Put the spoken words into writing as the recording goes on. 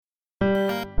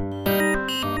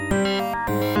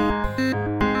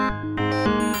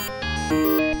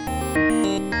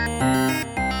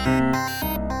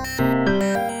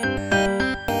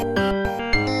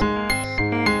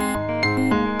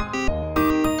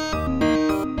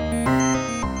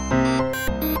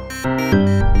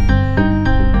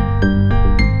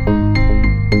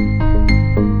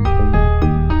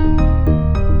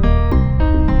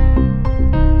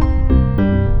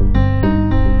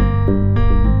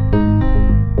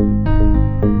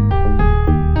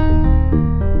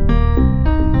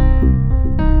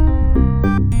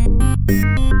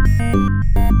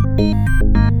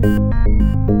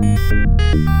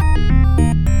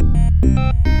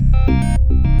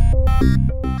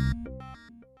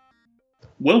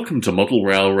Welcome to Model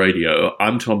Rail Radio.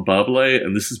 I'm Tom Barbalet,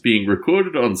 and this is being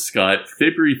recorded on Skype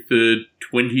February 3rd,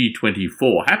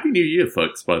 2024. Happy New Year,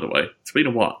 folks, by the way. It's been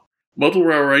a while. Model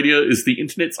Rail Radio is the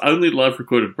internet's only live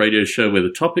recorded radio show where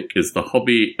the topic is the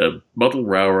hobby of model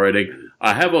railroading.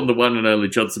 I have on the one and only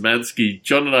John Syzemanski.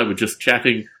 John and I were just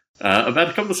chatting about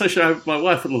a conversation I had with my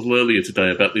wife a little earlier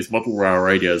today about these model rail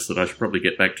radios that I should probably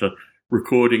get back to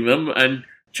recording them. And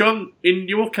John, in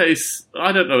your case,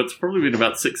 I don't know, it's probably been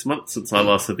about 6 months since I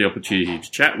last had the opportunity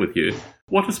to chat with you.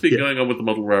 What has been going on with the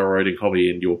model railroading hobby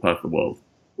in your part of the world?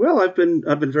 Well, I've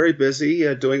been very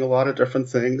busy doing a lot of different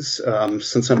things.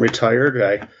 Since I'm retired,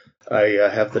 I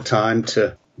have the time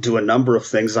to do a number of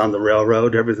things on the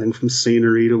railroad, everything from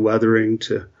scenery to weathering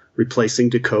to replacing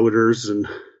decoders. And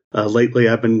lately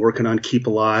I've been working on Keep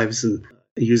Alives and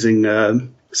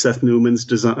using Seth Newman's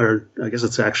design, or I guess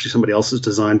it's actually somebody else's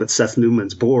design, but Seth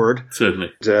Newman's board.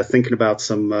 Certainly. Thinking about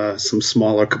some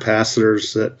smaller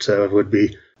capacitors that would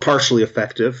be partially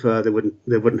effective. They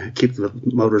wouldn't keep the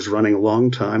motors running a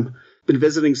long time. Been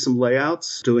visiting some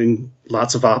layouts, doing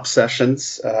lots of op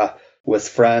sessions with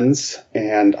friends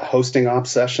and hosting op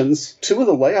sessions. Two of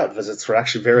the layout visits were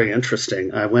actually very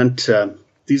interesting. I went.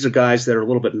 These are guys that are a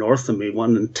little bit north of me,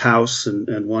 one in Taos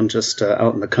and one just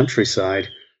out in the countryside.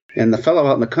 And the fellow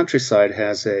out in the countryside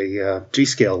has a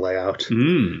G-scale layout.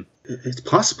 It's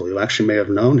possible you actually may have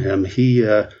known him. He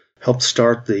helped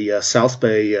start the South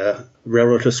Bay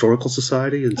Railroad Historical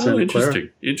Society in Santa Clara.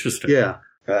 Interesting. Yeah.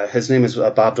 His name is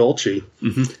Bob Dolce.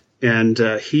 Mm-hmm.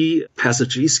 And he has a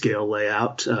G-scale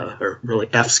layout, or really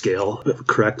F-scale,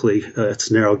 correctly.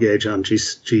 It's narrow gauge on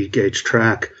G-gauge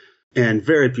track, and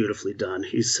very beautifully done.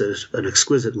 He's an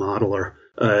exquisite modeler.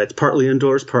 It's partly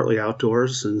indoors, partly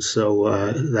outdoors, and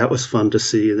so that was fun to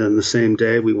see. And then the same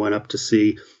day, we went up to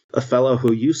see a fellow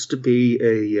who used to be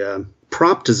a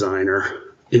prop designer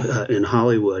in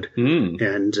Hollywood,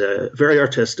 and very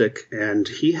artistic. And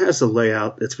he has a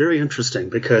layout that's very interesting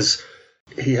because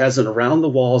he has an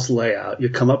around-the-walls layout. You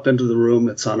come up into the room,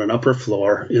 it's on an upper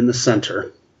floor in the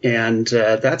center, and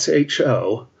that's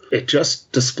HO. It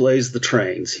just displays the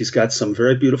trains. He's got some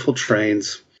very beautiful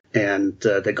trains, and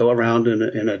they go around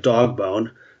in a dog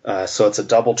bone. So it's a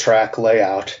double track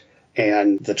layout,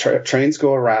 and the trains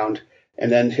go around.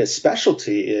 And then his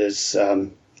specialty is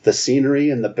the scenery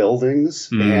and the buildings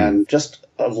and just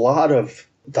a lot of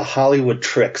the Hollywood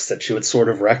tricks that you would sort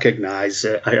of recognize.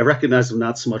 I recognize them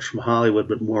not so much from Hollywood,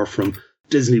 but more from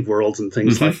Disney worlds and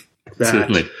things like that.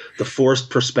 Certainly. The forced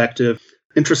perspective.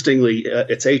 Interestingly,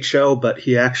 it's HO, but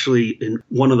he actually, in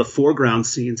one of the foreground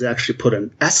scenes, actually put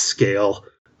an S-scale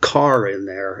car in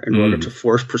there in order to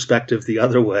force perspective the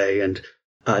other way, and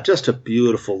just a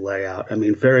beautiful layout. I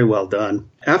mean, very well done.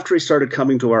 After he started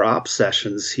coming to our op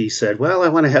sessions, he said, well, I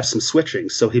want to have some switching.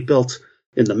 So he built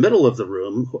in the middle of the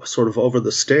room, sort of over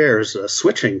the stairs, a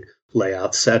switching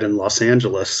layout set in Los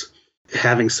Angeles,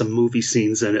 having some movie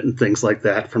scenes in it and things like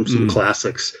that from some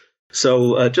classics.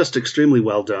 So just extremely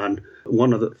well done.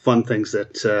 One of the fun things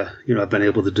that I've been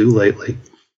able to do lately.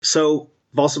 So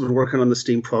I've also been working on the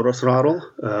steam Proto Throttle.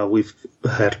 We've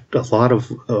had a lot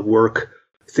of work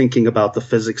thinking about the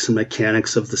physics and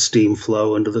mechanics of the steam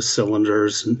flow into the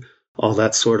cylinders and all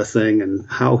that sort of thing, and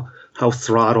how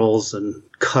throttles and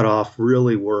cutoff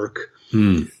really work.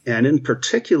 And in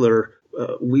particular,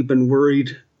 we've been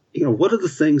worried, what are the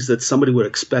things that somebody would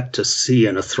expect to see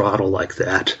in a throttle like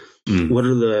that? What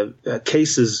are the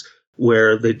cases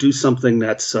where they do something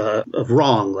that's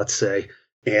wrong, let's say,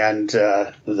 and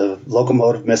the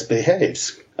locomotive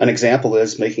misbehaves? An example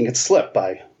is making it slip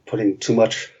by putting too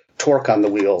much torque on the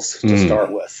wheels to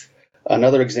start with.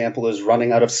 Another example is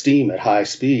running out of steam at high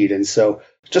speed. And so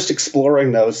just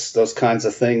exploring those kinds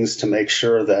of things to make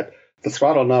sure that the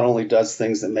throttle not only does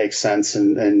things that make sense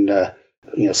in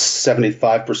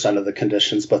 75% of the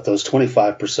conditions, but those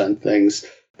 25% things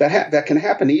that can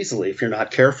happen easily if you're not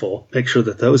careful. Make sure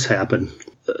that those happen.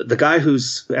 The guy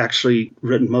who's actually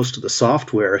written most of the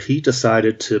software, he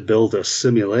decided to build a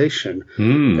simulation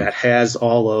that has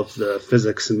all of the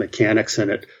physics and mechanics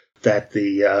in it that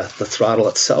the throttle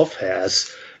itself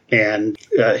has. And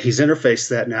he's interfaced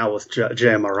that now with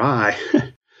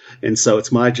JMRI. And so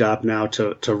it's my job now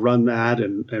to run that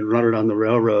and run it on the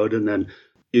railroad and then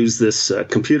use this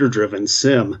computer-driven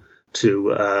sim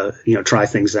to, try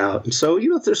things out. And so,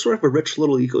 there's sort of a rich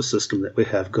little ecosystem that we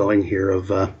have going here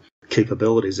of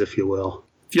capabilities, if you will.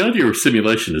 The idea of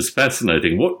simulation is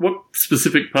fascinating. What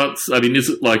specific parts? I mean, is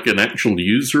it like an actual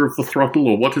user of the throttle,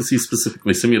 or what is he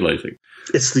specifically simulating?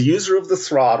 It's the user of the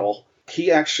throttle. He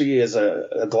actually is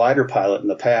a glider pilot in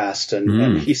the past,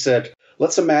 and he said,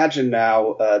 let's imagine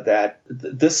now that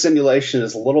this simulation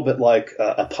is a little bit like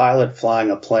a pilot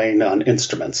flying a plane on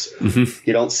instruments. Mm-hmm.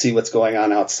 You don't see what's going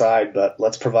on outside, but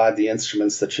let's provide the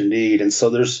instruments that you need. And so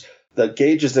there's the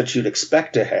gauges that you'd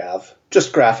expect to have,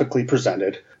 just graphically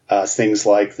presented. Things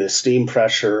like the steam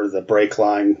pressure, the brake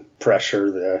line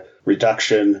pressure, the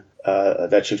reduction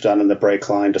that you've done in the brake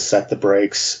line to set the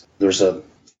brakes. There's a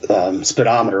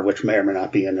speedometer, which may or may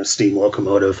not be in a steam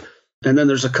locomotive. And then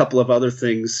there's a couple of other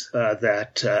things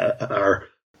that are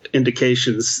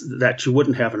indications that you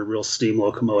wouldn't have in a real steam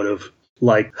locomotive,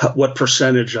 like what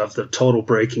percentage of the total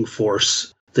braking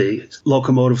force the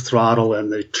locomotive throttle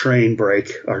and the train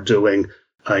brake are doing.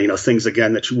 Things,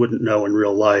 again, that you wouldn't know in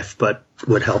real life, but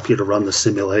would help you to run the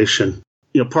simulation.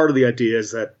 Part of the idea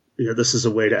is that, this is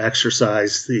a way to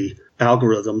exercise the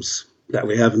algorithms that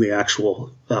we have in the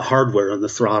actual hardware in the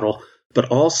throttle, but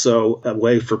also a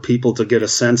way for people to get a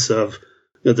sense of,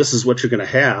 this is what you're going to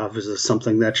have. Is this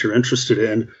something that you're interested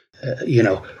in?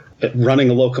 Running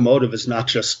a locomotive is not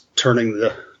just turning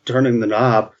the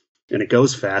knob and it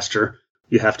goes faster.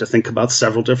 You have to think about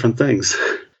several different things.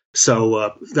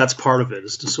 So that's part of it,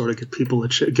 is to sort of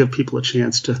give people a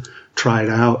chance to try it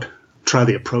out, try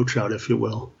the approach out, if you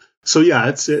will. So yeah,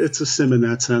 it's a sim in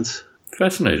that sense.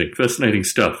 Fascinating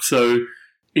stuff. So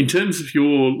in terms of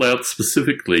your layout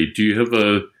specifically, do you have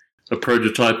a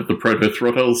prototype of the Proto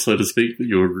Throttle, so to speak, that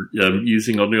you're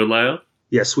using on your layout?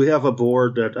 Yes, we have a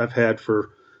board that I've had for,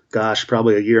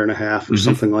 probably a year and a half or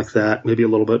something like that, maybe a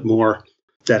little bit more,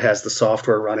 that has the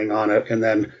software running on it. And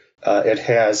then it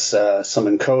has some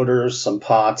encoders, some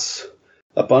pots,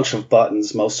 a bunch of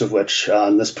buttons, most of which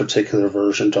on this particular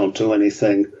version don't do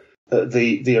anything.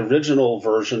 The original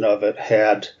version of it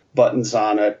had buttons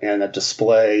on it and a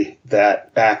display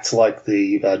that acts like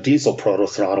the diesel Proto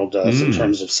Throttle does in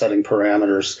terms of setting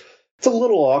parameters. It's a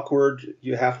little awkward.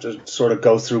 You have to sort of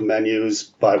go through menus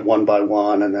by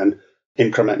one and then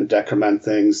increment and decrement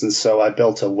things. And so I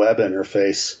built a web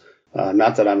interface.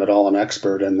 Not that I'm at all an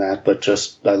expert in that, but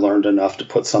just I learned enough to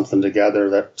put something together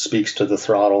that speaks to the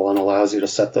throttle and allows you to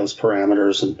set those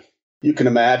parameters. And you can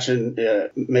imagine,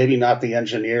 maybe not the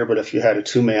engineer, but if you had a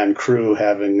two-man crew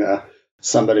having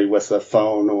somebody with a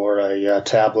phone or a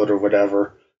tablet or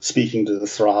whatever speaking to the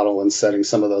throttle and setting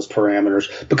some of those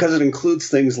parameters, because it includes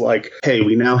things like, hey,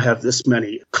 we now have this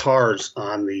many cars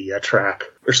on the track,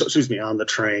 on the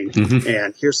train,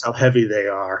 and here's how heavy they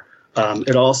are.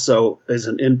 It also is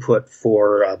an input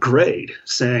for grade,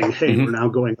 saying, hey, we're now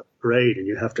going up grade and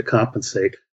you have to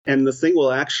compensate. And the thing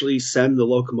will actually send the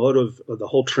locomotive or the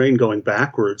whole train going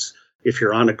backwards if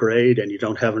you're on a grade and you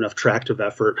don't have enough tractive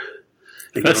effort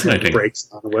and you don't have the brakes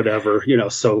on or whatever.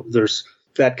 So there's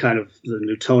that kind of the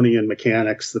Newtonian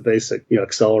mechanics, the basic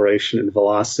acceleration and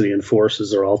velocity and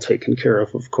forces are all taken care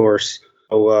of course.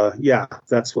 So,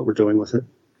 that's what we're doing with it.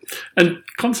 And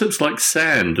concepts like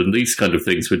sand and these kind of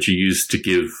things, which you use to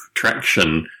give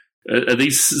traction, are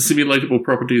these simulatable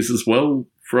properties as well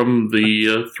from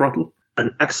the throttle?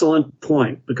 An excellent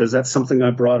point, because that's something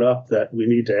I brought up that we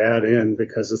need to add in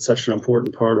because it's such an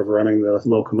important part of running the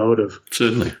locomotive.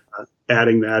 Certainly.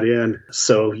 Adding that in.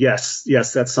 So, yes,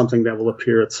 that's something that will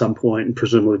appear at some point and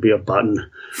presumably be a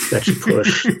button that you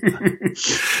push.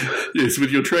 Yes, with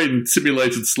your train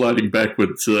simulated sliding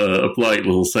backwards, applying a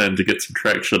little sand to get some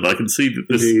traction, I can see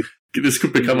that this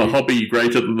could become a hobby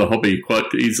greater than the hobby quite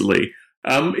easily.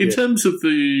 In terms of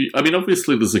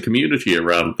obviously there's a community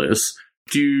around this.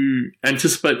 Do you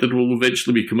anticipate that it will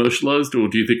eventually be commercialized, or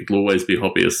do you think it'll always be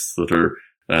hobbyists that are,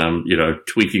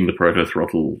 tweaking the Proto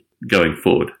Throttle going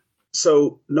forward?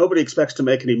 So nobody expects to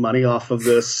make any money off of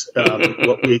this.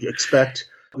 What we expect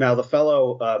now, the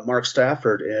fellow Mark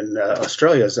Stafford in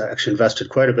Australia has actually invested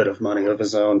quite a bit of money of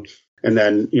his own, and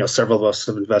then several of us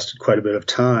have invested quite a bit of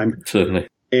time. Certainly.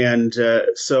 And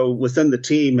so within the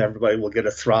team, everybody will get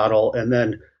a throttle, and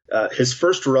then his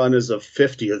first run is of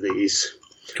 50 of these.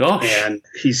 Gosh. And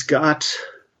he's got,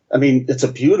 it's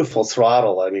a beautiful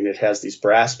throttle. It has these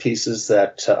brass pieces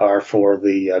that are for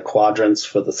the quadrants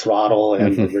for the throttle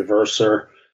and the reverser.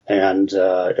 And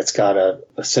it's got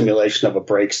a simulation of a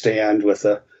brake stand with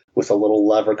a little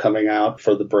lever coming out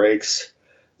for the brakes.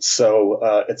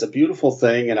 So it's a beautiful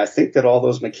thing, and I think that all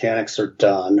those mechanics are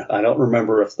done. I don't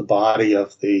remember if the body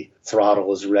of the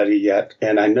throttle is ready yet,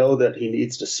 and I know that he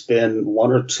needs to spin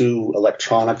 1 or 2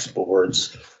 electronics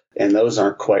boards, and those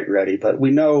aren't quite ready. But we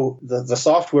know the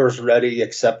software is ready,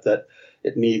 except that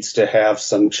it needs to have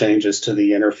some changes to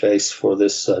the interface for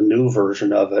this new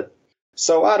version of it.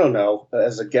 So I don't know.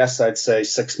 As a guess, I'd say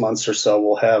 6 months or so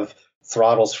we'll have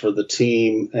throttles for the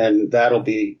team, and that'll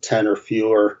be 10 or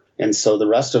fewer. And so the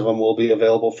rest of them will be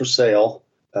available for sale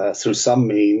through some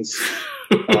means,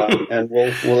 and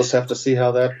we'll just have to see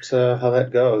how that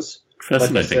goes.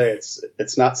 Fascinating. Like I say,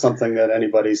 it's not something that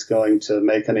anybody's going to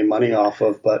make any money off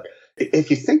of, but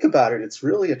if you think about it, it's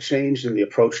really a change in the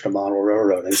approach to model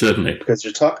railroading. Certainly, because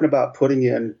you're talking about putting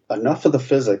in enough of the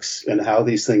physics and how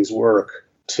these things work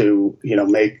to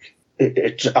make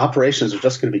operations are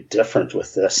just going to be different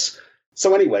with this.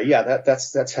 So anyway, yeah,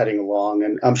 that's heading along,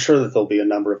 and I'm sure that there'll be a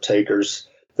number of takers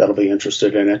that'll be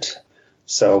interested in it.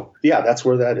 So yeah, that's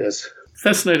where that is.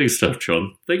 Fascinating stuff,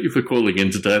 John. Thank you for calling in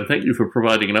today, and thank you for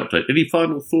providing an update. Any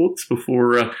final thoughts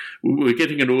before we're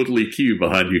getting an orderly queue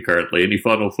behind you currently? Any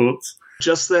final thoughts?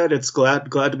 Just that it's glad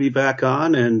to be back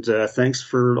on, and thanks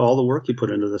for all the work you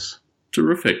put into this.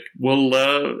 Terrific. Well,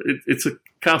 it's a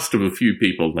cast of a few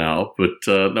people now, but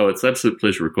no, it's an absolute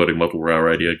pleasure recording Model Rail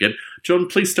Radio again. John,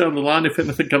 please stay on the line. If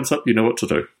anything comes up, you know what to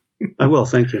do. I will.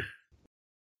 Thank you.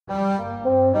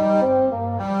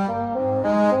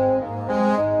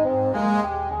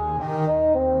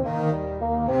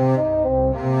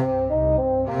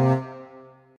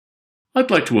 I'd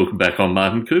like to welcome back on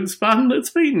Martin Coombs. Martin, it's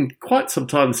been quite some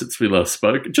time since we last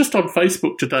spoke. Just on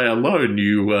Facebook today alone,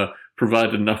 you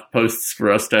provided enough posts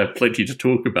for us to have plenty to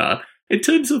talk about. In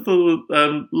terms of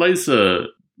the laser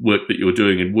work that you're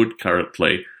doing in wood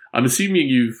currently, I'm assuming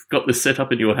you've got this set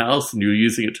up in your house and you're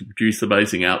using it to produce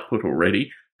amazing output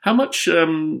already. How much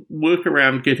work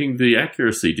around getting the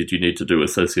accuracy did you need to do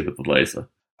associated with the laser?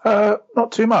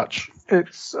 Not too much.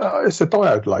 It's a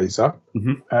diode laser,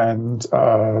 and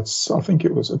I think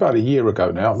it was about a year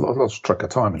ago now. I've lost track of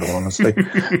time, in all honesty.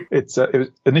 I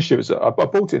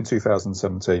bought it in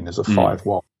 2017 as a 5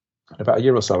 watt. About a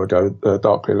year or so ago,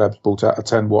 Darkly Labs brought out a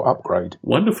 10 watt upgrade.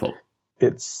 Wonderful.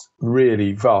 It's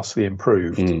really vastly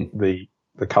improved the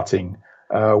cutting.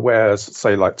 Whereas,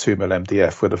 say, like 2mm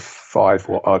MDF with a 5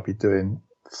 watt, I'd be doing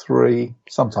 3,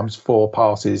 sometimes 4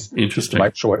 passes to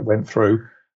make sure it went through.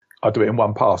 I do it in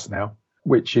 1 pass now,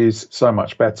 which is so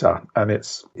much better, and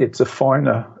it's a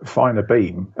finer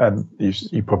beam. And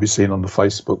you've probably seen on the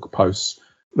Facebook posts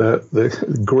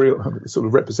the grill, sort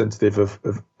of representative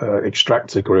of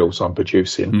extractor grills I'm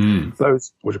producing.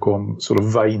 Those, what you call them, sort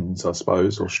of veins, I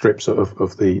suppose, or strips of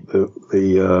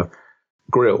the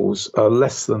grills are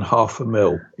less than 0.5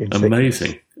 mil in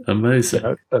thickness.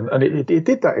 Amazing. And it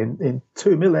did that in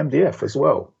 2mm MDF as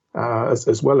well.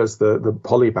 As well as the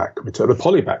polyback material. The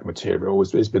polyback material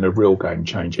has been a real game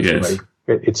changer for me.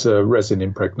 It's a resin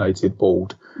impregnated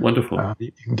board. Wonderful.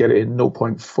 You can get it in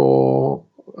 0.4, 0.3,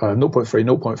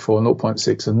 0.4,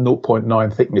 0.6 and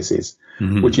 0.9 thicknesses,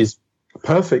 which is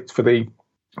perfect for the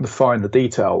finer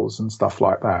details and stuff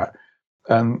like that.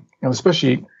 And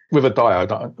especially with a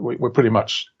diode, we're pretty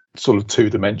much sort of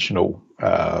two-dimensional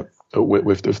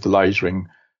with the lasering.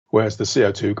 Whereas the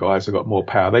CO2 guys have got more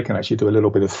power. They can actually do a little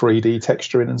bit of 3D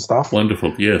texturing and stuff.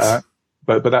 Wonderful, yes.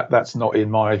 But that's not in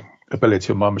my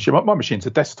ability on my machine. My machine's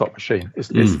a desktop machine.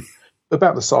 It's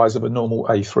about the size of a normal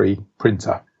A3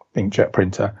 printer, inkjet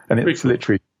printer, and it's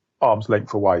literally arm's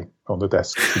length away on the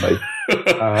desk for me.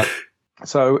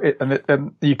 So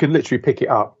you can literally pick it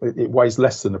up. It weighs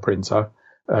less than a printer,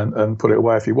 and put it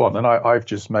away if you want. And I've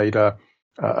just made a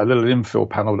little infill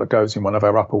panel that goes in one of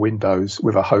our upper windows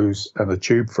with a hose and a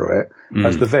tube through it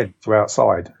as the vent to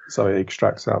outside, so it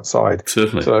extracts outside.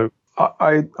 Certainly. So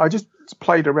I just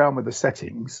played around with the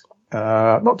settings,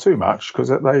 not too much, because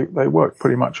they work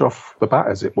pretty much off the bat,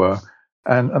 as it were,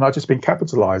 and I've just been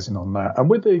capitalising on that. And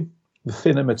with the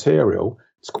thinner material,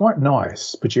 it's quite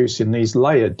nice producing these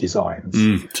layered designs.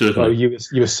 So you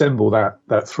assemble that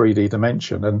 3D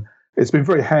dimension, and it's been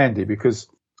very handy because,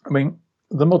 I mean,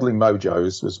 the modelling mojo,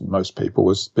 as most people,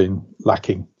 has been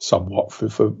lacking somewhat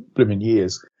for blooming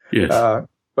years. Yes.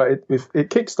 But it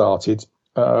kick-started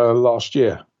last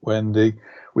year when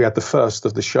we had the first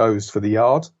of the shows for the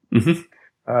yard.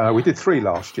 We did 3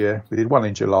 last year. We did 1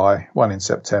 in July, 1 in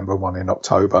September, 1 in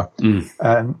October.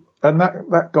 And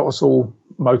that got us all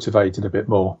motivated a bit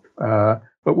more.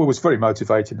 But we was very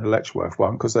motivated in the Letchworth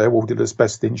one because they awarded us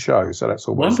best in show. So that's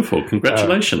always wonderful.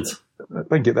 Congratulations. I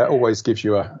think that always gives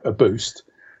you a boost.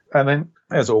 And then,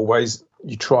 as always,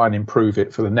 you try and improve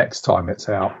it for the next time it's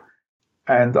out.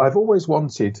 And I've always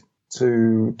wanted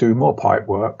to do more pipe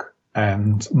work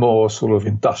and more sort of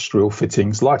industrial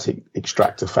fittings, like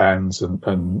extractor fans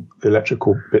and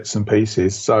electrical bits and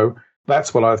pieces. So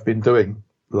that's what I've been doing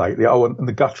lately. Oh, and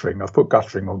the guttering. I've put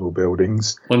guttering on all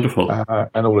buildings. Wonderful.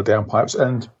 And all the downpipes.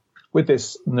 And with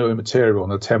this newer material on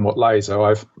the 10-watt laser,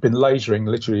 I've been lasering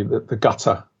literally the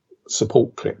gutter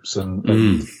support clips and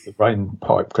the drain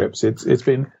pipe clips. It's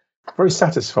been very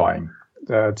satisfying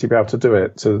to be able to do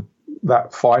it to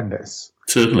that fineness.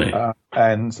 Certainly.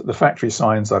 And the factory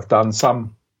signs I've done,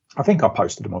 some, I think I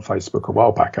posted them on Facebook a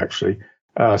while back, actually.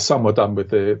 Some were done with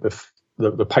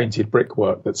the painted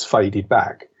brickwork that's faded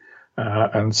back.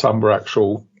 And some were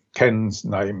actual, Ken's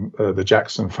name, the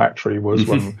Jackson factory, was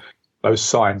one of those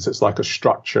signs that's like a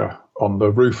structure on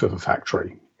the roof of a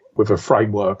factory with a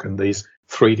framework and these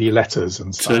 3D letters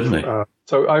and stuff. Certainly.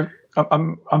 So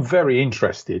I'm very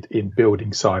interested in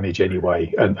building signage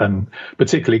anyway, and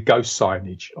particularly ghost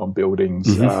signage on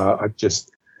buildings. I'm just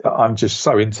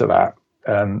so into that,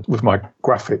 and with my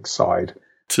graphics side,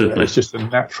 it's just a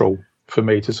natural for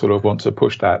me to sort of want to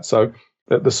push that. So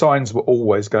the signs were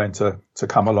always going to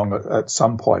come along at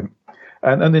some point,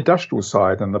 and the industrial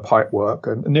side and the pipe work.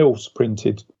 And Neil's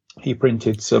printed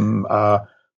some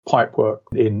pipe work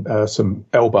in some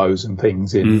elbows and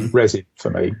things in resin for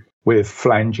me, with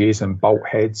flanges and bolt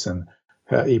heads, and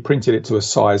he printed it to a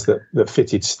size that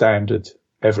fitted standard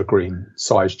evergreen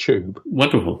size tube.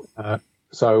 Wonderful.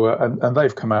 And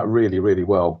they've come out really, really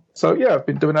well. So yeah, I've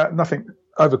been doing that. Nothing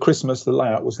over Christmas. The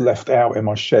layout was left out in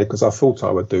my shed because I thought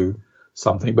I would do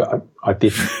something, but I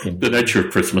didn't. The nature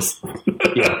of Christmas.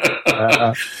 Yeah.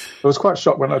 I was quite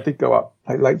shocked when I did go up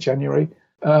late January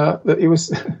that it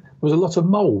was. There was a lot of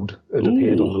mould that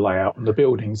appeared on the layout and the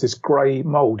buildings, this grey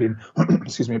mould in,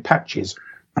 patches.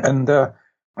 And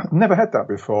I've never had that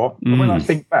before. And when I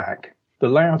think back, the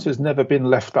layout has never been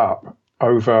left up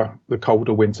over the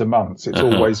colder winter months. It's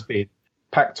always been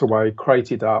packed away,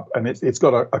 crated up, and it's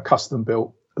got a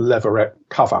custom-built leatherette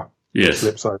cover that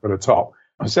slips over the top.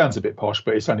 It sounds a bit posh,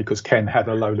 but it's only because Ken had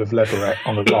a load of leatherette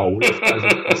on a roll.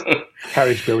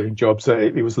 Carriage building jobs,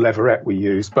 it was leatherette we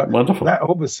used. But Wonderful. That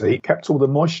obviously kept all the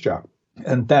moisture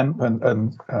and damp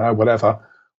and whatever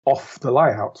off the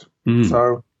layout.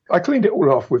 So I cleaned it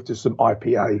all off with just some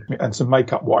IPA and some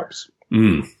makeup wipes,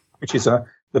 which is the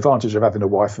advantage of having a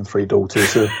wife and 3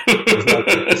 daughters.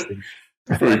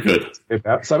 Very good.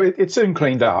 So it soon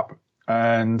cleaned up.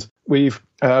 And we've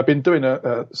been doing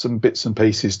some bits and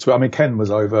pieces too. I mean, Ken was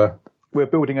over. We're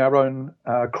building our own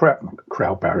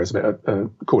crowd barrier,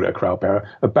 call it a crowd barrier,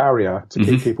 a barrier to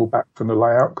keep people back from the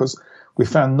layout, because we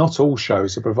found not all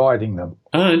shows are providing them.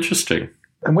 Oh, interesting.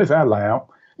 And with our layout,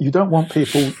 you don't want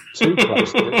people too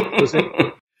close to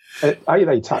it, because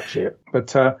they touch it,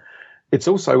 but it's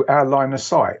also our line of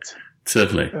sight.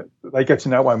 Certainly. They get to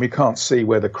know when we can't see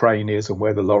where the crane is and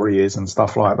where the lorry is and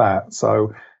stuff like that.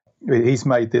 So he's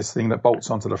made this thing that bolts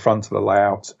onto the front of the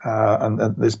layout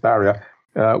and this barrier,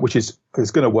 which is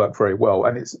going to work very well.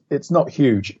 And it's not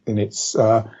huge in its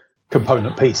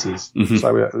component pieces,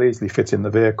 so it'll easily fit in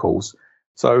the vehicles.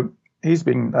 So he's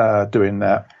been doing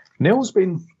that. Neil's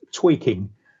been tweaking.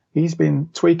 He's been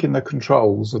tweaking the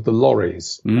controls of the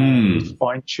lorries,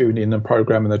 fine-tuning and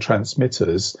programming the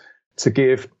transmitters to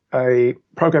give a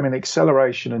programming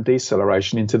acceleration and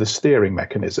deceleration into the steering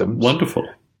mechanisms. Wonderful.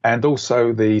 And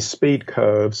also the speed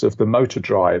curves of the motor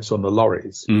drives on the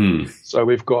lorries. So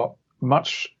we've got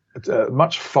much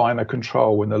finer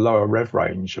control in the lower rev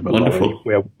range of a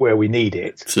lorry where we need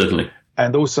it. Certainly.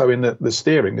 And also in the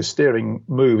steering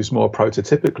moves more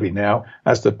prototypically now,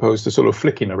 as opposed to sort of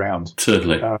flicking around.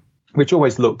 Certainly. Which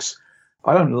always looks,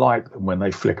 I don't like them when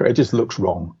they flicker. It just looks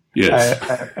wrong. Yes.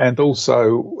 And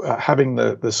also having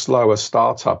the slower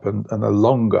startup and the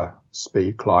longer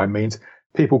speed climb means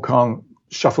people can't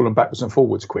shuffle them backwards and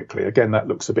forwards quickly. Again, that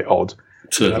looks a bit odd.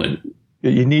 Certainly.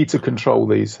 You need to control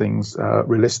these things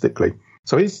realistically.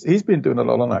 So he's been doing a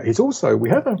lot on that. He's also, we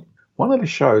had one of the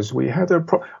shows, we had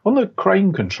on the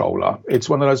crane controller, it's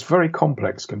one of those very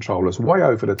complex controllers, way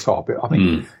over the top. I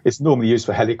think it's normally used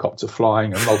for helicopter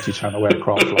flying and multi-channel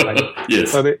aircraft flying.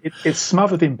 Yes. So it's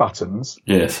smothered in buttons.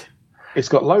 Yes. It's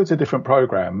got loads of different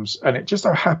programs, and it just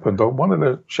so happened on one of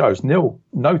the shows, Neil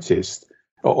noticed,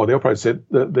 or the operator said,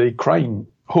 that the crane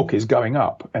hook is going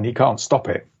up and he can't stop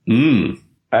it.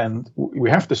 And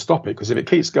we have to stop it, because if it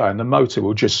keeps going, the motor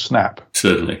will just snap.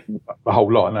 Certainly. A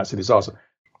whole lot, and that's a disaster.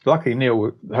 Luckily,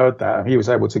 Neil heard that, and he was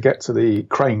able to get to the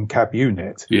crane cab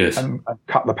unit and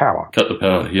cut the power. Cut the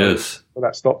power, yes. So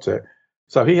that stopped it.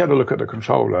 So he had a look at the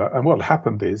controller, and what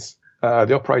happened is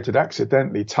the operator had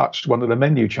accidentally touched one of the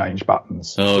menu change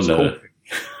buttons. Oh, no.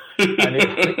 And it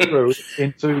went through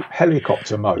into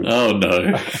helicopter mode. Oh,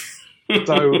 no.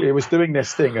 So it was doing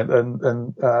this thing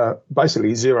and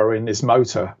basically zeroing this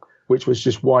motor, which was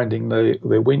just winding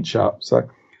the winch up. So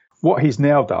what he's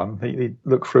now done, he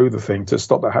looked through the thing to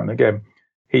stop that happening again.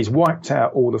 He's wiped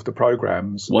out all of the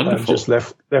programs and just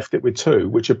left it with 2,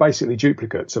 which are basically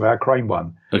duplicates of our crane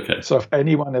one. Okay. So if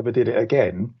anyone ever did it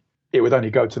again, it would only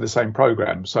go to the same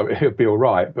program, so it would be all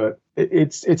right. But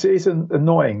it's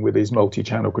annoying with these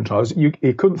multi-channel controllers. You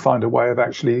couldn't find a way of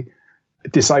actually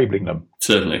disabling them.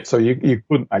 Certainly. So you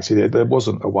couldn't actually. There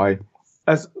wasn't a way.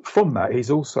 From that, he's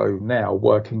also now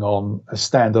working on a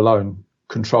standalone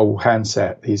control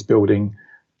handset he's building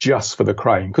just for the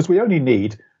crane, because we only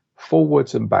need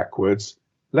forwards and backwards,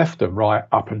 left and right,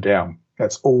 up and down.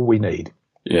 That's all we need.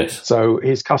 Yes. So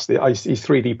he's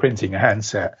 3D printing a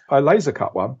handset, a laser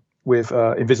cut one with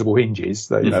invisible hinges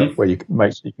that, where you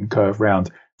can curve round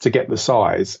to get the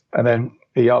size. And then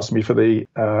he asked me for the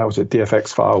DFX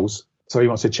files. So he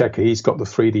wants to check he's got the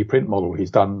 3D print model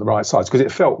he's done the right size, because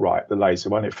it felt right, the laser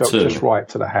one. It felt just right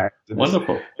to the hand.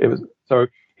 Wonderful. So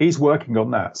he's working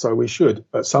on that. So we should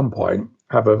at some point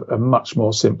have a much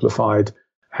more simplified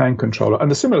hand controller.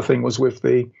 And the similar thing was with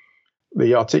the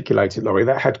articulated lorry.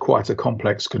 That had quite a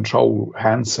complex control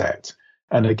handset.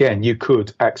 And again, you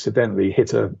could accidentally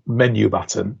hit a menu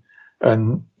button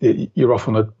and you're off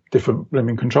on a different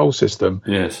blooming control system.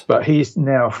 Yes. But he's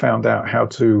now found out how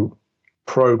to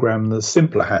program the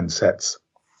simpler handsets.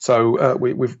 So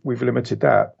we've limited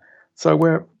that. So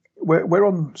we're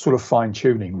on sort of fine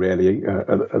tuning really at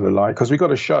the light, because we've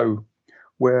got a show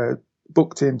where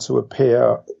booked in to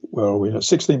appear, where are we,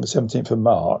 16th and 17th of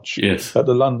March, yes, at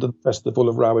the London Festival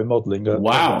of Railway Modelling at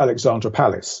Alexandra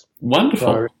Palace. Wonderful.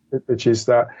 So, which is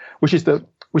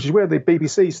where the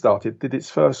BBC did its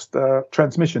first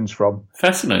transmissions from.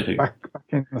 Fascinating. Back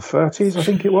in the 30s, I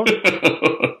think it was.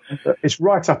 It's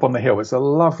right up on the hill. It's a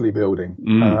lovely building.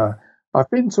 I've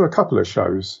been to a couple of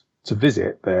shows to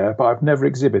visit there, but I've never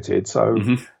exhibited, so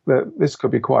this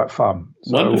could be quite fun.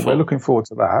 So Wonderful. We're looking forward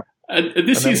to that. And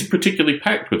this is particularly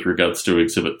packed with regards to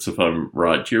exhibits, if I'm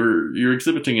right. You're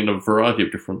exhibiting in a variety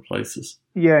of different places.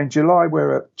 Yeah, in July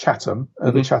we're at Chatham,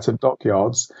 the Chatham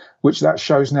Dockyards, which that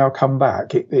show's now come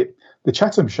back. The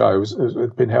Chatham shows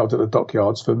have been held at the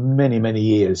Dockyards for many, many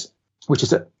years, which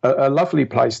is a lovely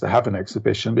place to have an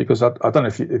exhibition, because I don't know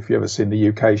if you've ever seen the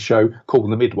UK show called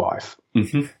The Midwife,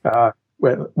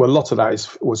 where a lot of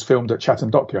that was filmed at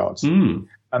Chatham Dockyards.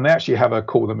 And they actually have a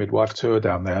Call the Midwife tour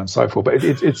down there and so forth. But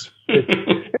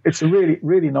it's a really,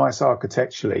 really nice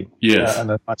architecturally,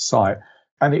 and a nice site.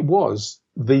 And it was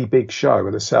the big show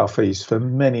of the South East for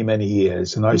many, many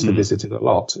years. And I used to visit it a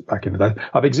lot back in the day.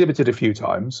 I've exhibited a few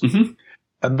times.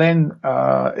 And then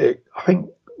I think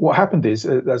what happened is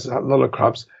there's a lot of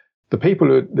clubs. The people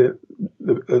who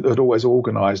had always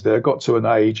organised there got to an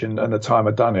age and a time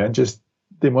had done it and just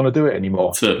didn't want to do it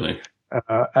anymore. Certainly.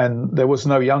 And there was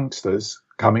no youngsters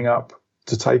coming up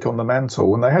to take on the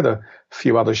mantle. And they had a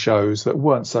few other shows that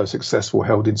weren't so successful,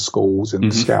 held in schools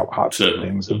and scout huts and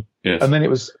things. And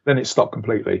then it stopped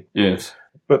completely. Yes.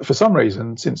 But for some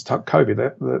reason, since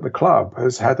COVID, the club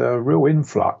has had a real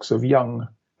influx of young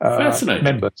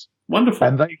members. Wonderful.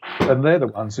 And they're the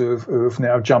ones who have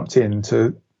now jumped in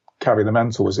to carry the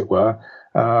mantle, as it were,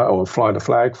 or fly the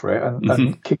flag for it,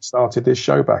 and kick-started this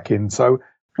show back in. So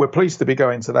we're pleased to be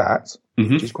going to that,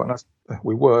 which is quite nice.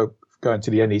 We were going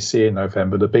to the NEC in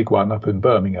November, the big one up in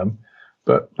Birmingham,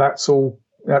 but that's all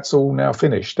now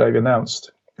finished. They've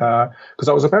announced, because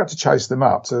I was about to chase them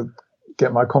up to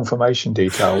get my confirmation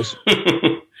details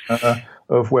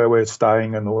of where we're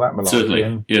staying and all that malarkey. Certainly,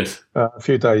 and, yes. A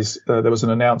few days there was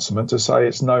an announcement to say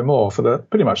it's no more for the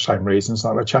pretty much same reasons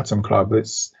like the Chatham Club.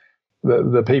 It's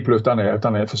the people who've done it have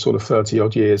done it for sort of 30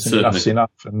 odd years, and enough's enough.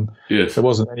 And there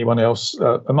wasn't anyone else,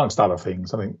 amongst other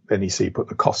things. I think NEC put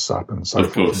the costs up and so forth.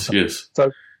 Of course, yes.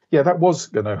 So yeah, that was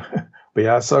going to be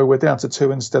ours. So we're down to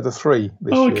 2 instead of 3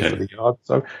 this year for the yard.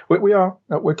 So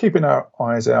we're keeping our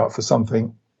eyes out for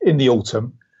something in the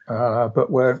autumn, but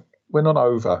we're not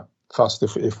over fussed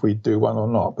if we do one or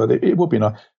not. But it would be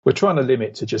nice. We're trying to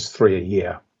limit to just 3 a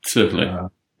year. Certainly,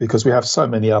 because we have so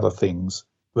many other things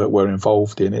that we're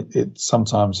involved in. It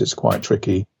sometimes it's quite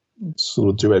tricky to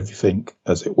sort of do everything,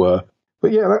 as it were.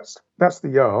 But yeah, that's the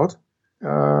yard.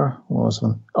 I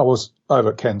was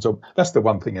over at Ken's. That's the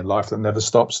one thing in life that never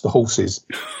stops: the horses.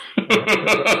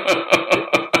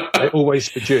 They always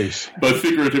produce, both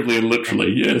figuratively and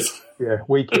literally. Yes. Yeah,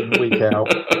 week in, week out.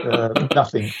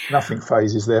 Nothing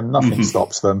phases them. Nothing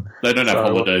stops them. They don't have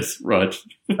holidays, right?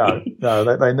 No,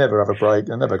 they never have a break.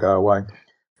 They never go away.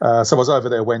 So I was over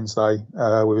there Wednesday.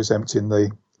 We was emptying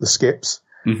the skips.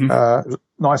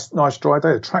 Nice dry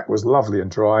day. The track was lovely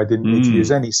and dry. Didn't need to use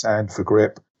any sand for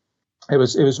grip. it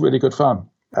was really good fun.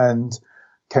 And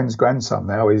Ken's grandson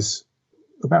now is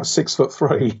about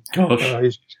 6'3".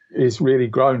 Gosh. He's really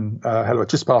grown,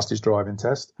 just passed his driving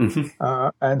test.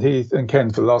 And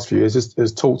Ken, for the last few years,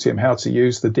 has taught him how to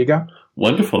use the digger.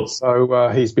 Wonderful. So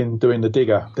he's been doing the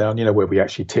digger down, where we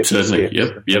actually tip the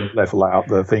skip, level out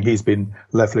the thing. He's been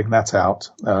leveling that out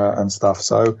and stuff.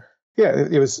 So yeah,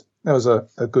 that was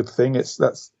a good thing.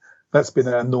 That's been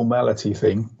a normality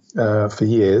thing for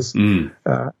years.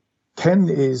 Ken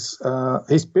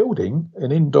he's building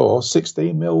an indoor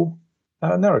 16mm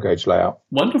narrow gauge layout.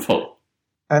 Wonderful.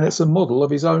 And it's a model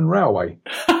of his own railway.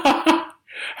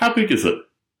 How big is it?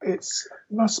 It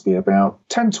must be about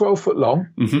 10, 12 foot long,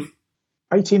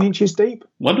 18 inches deep.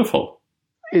 Wonderful.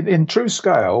 In true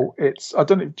scale, I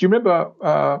don't know, do you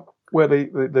remember where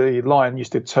the line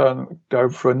used to go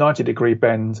for a 90-degree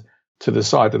bend to the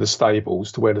side of the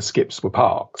stables to where the skips were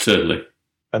parked? Certainly.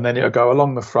 And then it'll go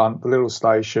along the front, the little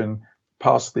station,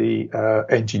 past the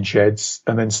engine sheds,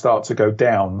 and then start to go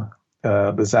down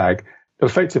the zag.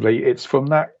 Effectively, it's from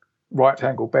that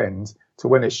right-angle bend to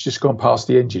when it's just gone past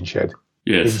the engine shed.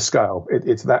 Yes. In scale.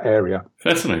 It's that area.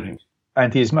 Fascinating.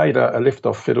 And he's made a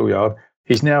lift-off fiddle yard.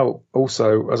 He's now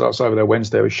also, as I was over there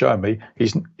Wednesday, he was showing me,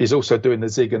 he's also doing the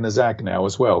zig and the zag now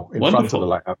as well in front of the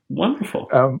layout. Wonderful.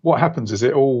 What happens is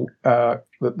it all,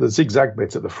 the zigzag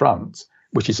bit at the front,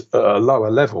 which is at a lower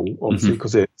level, obviously,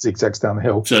 because it zigzags down the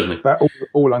hill. Certainly. That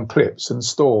all unclips and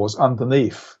stores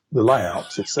underneath the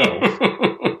layout itself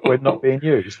when not being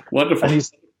used. Wonderful. And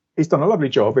he's done a lovely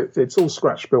job. It's all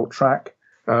scratch-built track.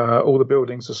 All the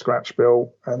buildings are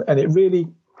scratch-built, and it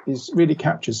really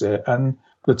captures it. And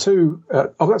the two,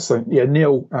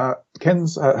 Neil,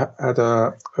 Ken's had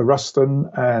a Ruston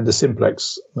and a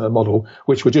Simplex model,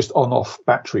 which were just on-off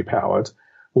battery-powered.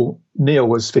 Well,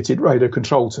 Neil has fitted radio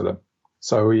control to them.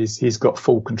 So he's got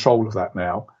full control of that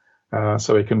now.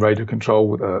 So he can radio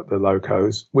control the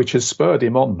locos, which has spurred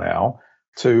him on now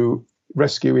to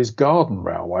rescue his garden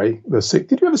railway.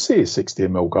 Did you ever see a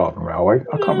 60mm garden railway?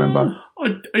 I can't remember.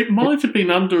 It might have been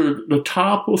under the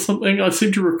tarp or something. I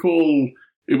seem to recall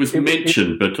it was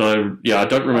mentioned, but I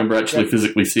don't remember actually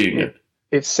physically seeing it.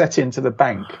 It's set into the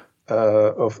bank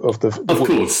of the.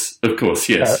 Of course,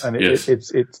 yes. And yes.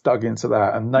 It's dug into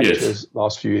that, and nature's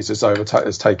last few years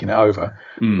has taken it over.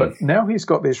 But now he's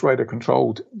got these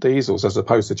radar-controlled diesels as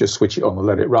opposed to just switch it on and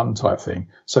let it run type thing.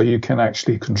 So you can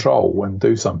actually control and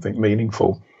do something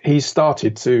meaningful. He's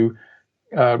started to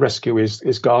rescue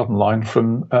his garden line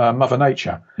from Mother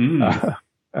Nature.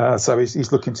 So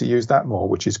he's looking to use that more,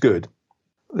 which is good.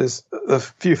 There's a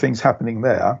few things happening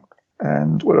there.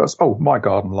 And what else? Oh, my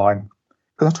garden line.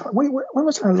 When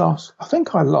was I last? I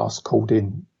think I last called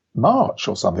in March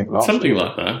or something last year. Something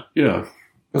like that, yeah.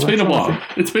 It's been a while.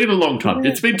 It's been a long time.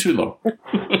 It's been too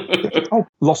long.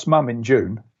 Lost Mum in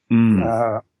June. I'm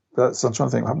trying to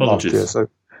think of last year. So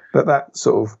that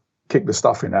sort of kicked the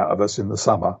stuffing out of us in the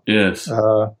summer. Yes.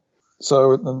 And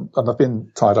I've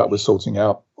been tied up with sorting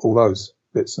out all those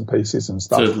bits and pieces and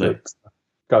stuff that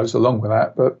goes along with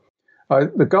that. But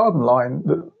the garden line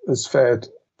has fared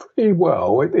pretty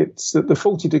well. It's at the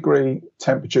 40-degree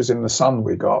temperatures in the sun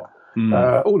we got.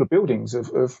 All the buildings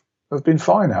have been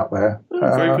fine out there.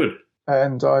 Very good.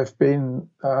 And I've been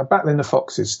battling the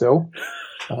foxes still.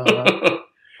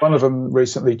 One of them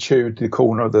recently chewed the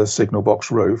corner of the signal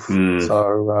box roof.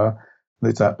 So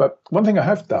there's that. But one thing I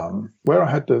have done, where I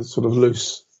had the sort of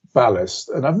loose ballast,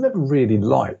 and I've never really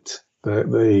liked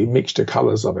the mixture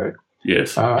colours of it.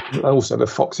 Yes. And also the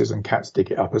foxes and cats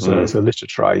dig it up as a litter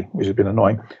tray, which has been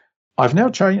annoying. I've now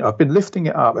changed. I've been lifting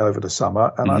it up over the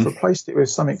summer, and I've replaced it with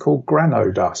something called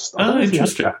grano dust.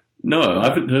 Interesting. No, I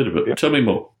haven't heard of it. Yeah. Tell me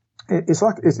more. It's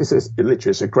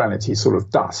literally a granity sort of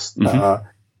dust,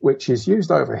 which is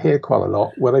used over here quite a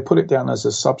lot, where they put it down as a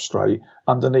substrate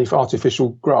underneath artificial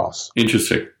grass.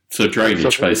 Interesting. So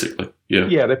drainage, basically. Yeah.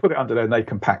 Yeah, they put it under there and they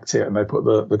compact it and they put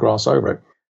the grass over it.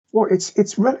 Well,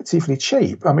 it's relatively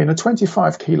cheap. I mean, a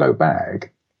 25-kilo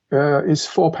bag is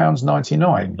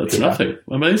 £4.99. That's nothing.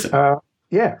 Amazing.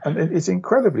 Yeah, and it's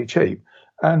incredibly cheap.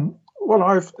 And what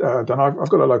I've done, I've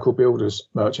got a local builder's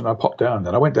merchant. I popped down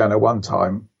there. I went down there one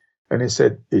time, and he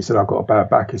said, I've got a bad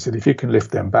back. He said, if you can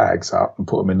lift them bags up and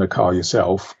put them in the car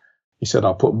yourself, he said,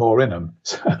 I'll put more in them.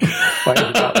 So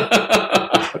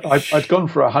I'd gone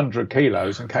for 100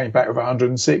 kilos and came back with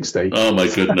 160. Oh, my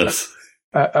goodness.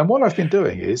 And what I've been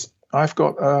doing is I've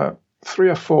got 3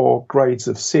 or 4 grades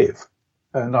of sieve,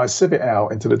 and I sieve it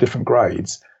out into the different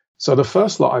grades. So the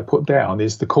first lot I put down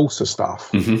is the coarser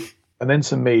stuff, and then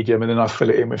some medium, and then I fill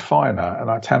it in with finer, and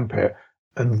I tamp it.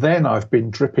 And then I've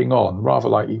been dripping on, rather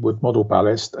like you would model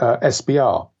ballast,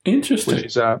 SBR. Interesting. Which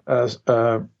is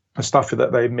a stuff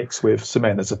that they mix with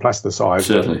cement as a plasticizer.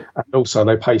 Certainly. And also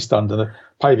they paste under the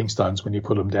paving stones when you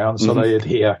put them down, so they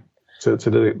adhere to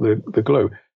the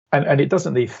glue. And it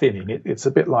doesn't need thinning. It's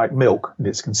a bit like milk in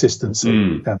its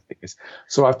consistency.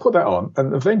 So I've put that on,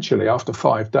 and eventually, after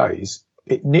 5 days,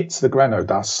 it knits the grano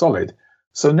dust solid.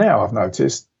 So now I've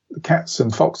noticed the cats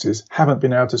and foxes haven't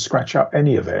been able to scratch up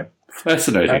any of it.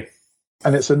 Fascinating.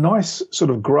 And it's a nice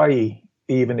sort of grey,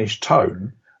 evenish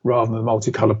tone rather than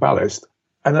multicoloured ballast.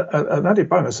 And an added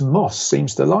bonus, moss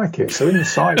seems to like it. So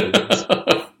inside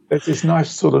there's this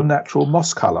nice sort of natural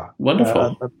moss colour.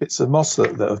 Wonderful. Bits of moss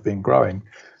that have been growing.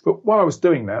 But while I was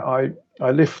doing that,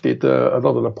 I lifted a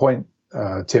lot of the point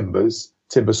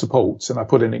timber supports, and I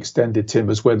put in extended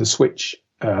timbers where the switch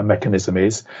mechanism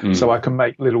is, so I can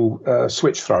make little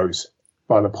switch throws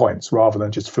by the points rather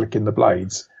than just flicking the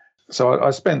blades. So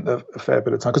I spent a fair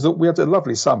bit of time, because we had a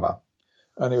lovely summer,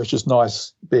 and it was just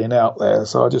nice being out there.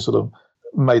 So I just sort of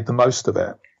made the most of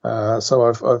it. So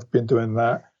I've been doing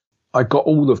that. I got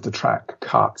all of the track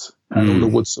cut and all the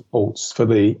wood supports for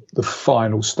the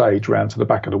final stage round to the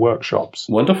back of the workshops.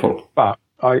 Wonderful. But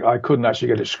I couldn't actually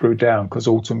get it screwed down because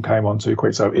autumn came on too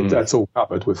quick. So that's all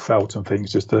covered with felt and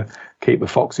things just to keep the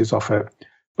foxes off it.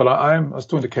 But I was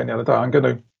talking to Ken the other day, I'm going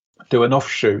to do an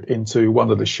offshoot into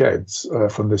one of the sheds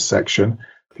from this section,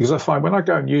 because I find when I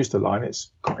go and use the line,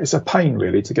 it's a pain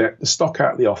really to get the stock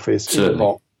out of the office, in the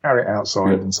box, carry it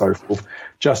outside and so forth,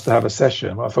 just to have a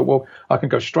session. I thought, well, I can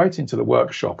go straight into the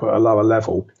workshop at a lower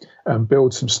level and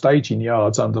build some staging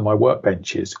yards under my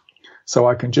workbenches, so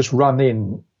I can just run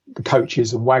in the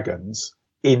coaches and wagons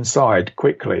inside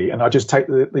quickly, and I just take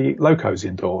the locos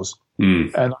indoors,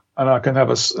 and I can have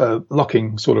a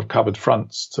locking sort of covered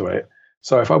fronts to it.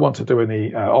 So if I want to do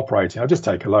any operating, I just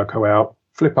take a loco out,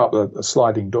 flip up a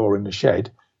sliding door in the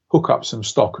shed, hook up some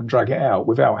stock and drag it out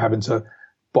without having to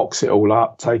box it all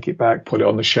up, take it back, put it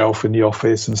on the shelf in the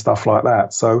office and stuff like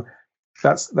that. So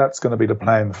that's going to be the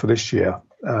plan for this year,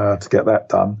 to get that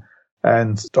done.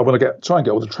 And I want to try and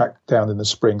get all the track down in the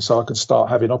spring so I can start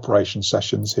having operation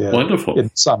sessions here in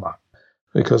the summer,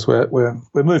 because we're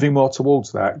moving more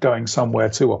towards that, going somewhere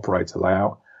to operate a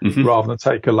layout rather than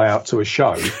take a layout to a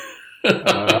show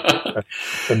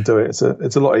and do it.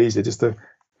 It's a lot easier just to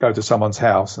go to someone's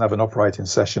house and have an operating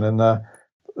session and a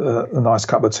nice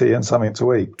cup of tea and something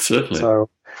to eat. Certainly. So,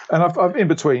 and I've in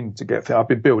between I've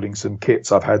been building some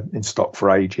kits I've had in stock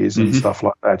for ages and stuff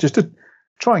like that, just to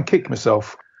try and kick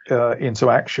myself into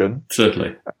action.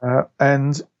 Certainly.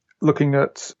 And looking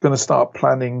at going to start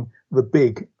planning the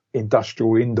big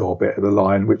industrial indoor bit of the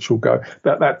line, which will go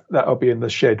that'll be in the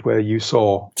shed where you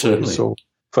saw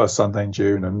first Sunday in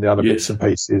June, and the other bits and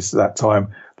pieces that time.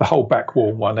 The whole back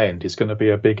wall, one end, is going to be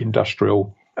a big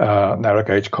industrial narrow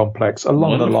gauge complex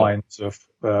along the lines of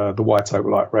the White Oak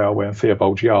Light Railway and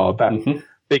Theobald's Yard, that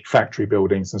big factory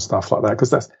buildings and stuff like that, because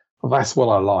that's what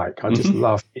I like. I just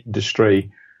love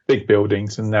industry, big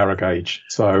buildings and narrow gauge.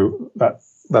 So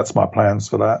that's my plans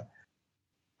for that.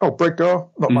 Oh, Bredgar,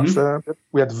 not much there.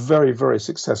 We had a very, very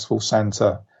successful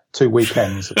Santa 2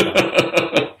 weekends ago.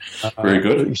 Very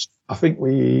good. I think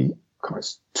it's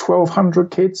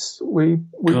 1,200 kids we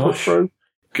put through.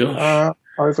 Gosh.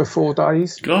 Over 4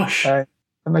 days. Gosh. And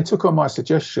they took on my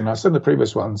suggestion. I said in the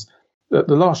previous ones that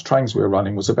the last trains we were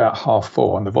running was about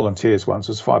 4:30 and the volunteers ones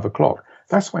was 5 o'clock.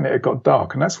 That's when it got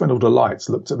dark, and that's when all the lights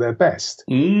looked at their best.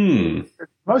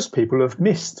 Most people have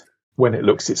missed when it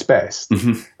looks its best.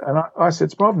 And I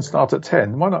said, rather than start at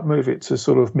 10, why not move it to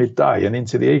sort of midday and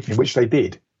into the evening, which they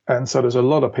did. And so there's a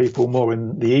lot of people more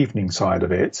in the evening side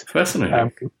of it.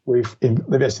 Fascinating. We've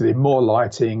invested in more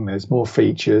lighting, there's more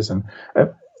features, and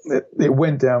it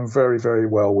went down very, very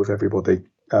well with everybody.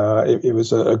 It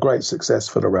was a great success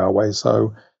for the railway.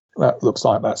 So that looks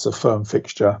like that's a firm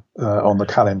fixture on the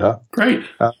calendar. Great.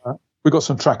 We've got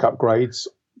some track upgrades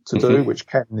to do, which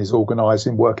Ken is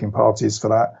organising working parties for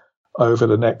that over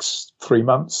the next 3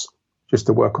 months, just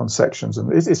to work on sections.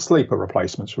 And it's sleeper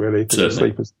replacements, really, because the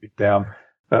sleepers deep down.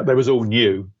 They was all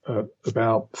new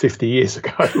about 50 years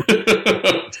ago.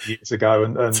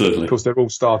 And of course, they're all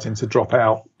starting to drop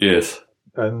out. Yes.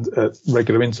 And at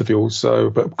regular intervals. So,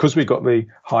 but because we got the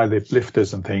high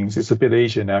lifters and things, it's a bit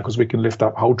easier now because we can lift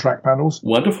up whole track panels.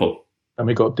 Wonderful. And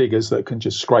we got diggers that can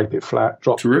just scrape it flat,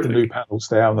 drop the new panels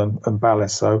down and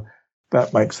ballast. So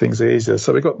that makes things easier.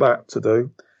 So we got that to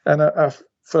do. And our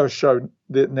first show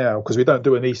now, because we don't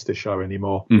do an Easter show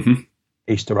anymore.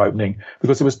 Easter opening,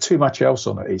 because there was too much else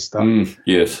on at Easter.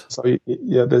 Yes. So,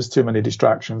 there's too many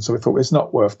distractions. So we thought it's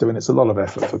not worth doing. It's a lot of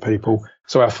effort for people.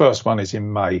 So our first one is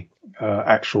in May,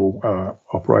 actual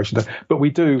operation day. But we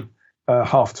do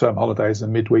half-term holidays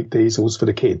and midweek diesels for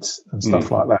the kids and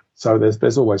stuff like that. So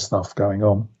there's always stuff going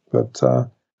on. But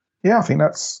yeah, I think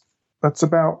that's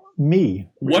about me.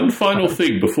 One final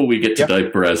thing before we get to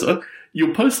Dave Barraza.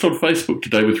 Your post on Facebook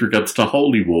today with regards to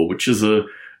Holy War, which is a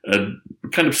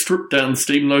kind of stripped-down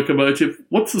steam locomotive.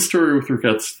 What's the story with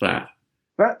regards to that?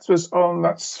 That's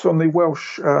from the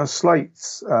Welsh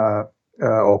slates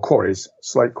or quarries,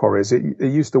 slate quarries. It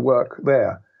used to work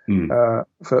there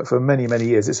for many, many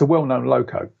years. It's a well-known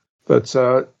loco. But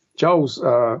Joel's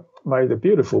made a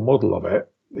beautiful model of it.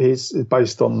 It's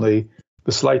based on the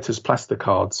Slater's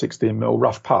Plasticard 16mm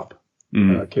rough pup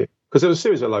kit. Because there was a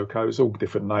series of locos, all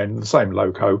different names, the same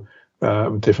loco,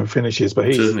 different finishes. But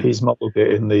he's modelled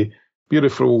it in the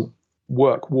beautiful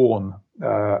work-worn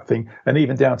thing, and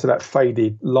even down to that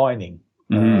faded lining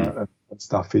and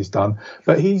stuff he's done.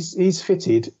 But he's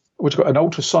fitted, which got an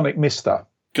ultrasonic mister.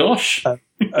 Gosh.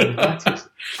 And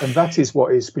that is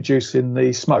what is producing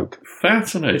the smoke.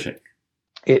 Fascinating.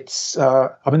 It's,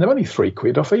 they're only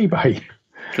 £3 off eBay.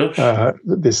 Gosh.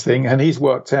 This thing, and he's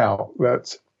worked out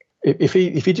that if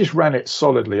he just ran it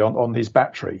solidly on his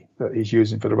battery that he's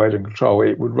using for the radio control,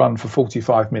 it would run for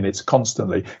 45 minutes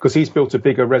constantly, because he's built a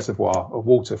bigger reservoir of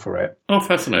water for it. Oh,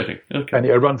 fascinating. Okay. And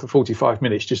it'll run for 45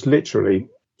 minutes, just literally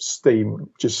steam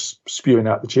just spewing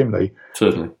out the chimney.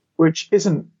 Certainly. Which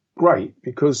isn't great,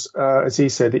 because, as he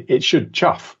said, it should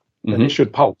chuff and it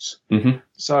should pulse.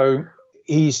 So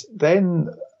he's then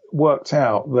worked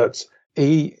out that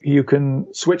you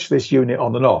can switch this unit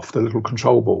on and off, the little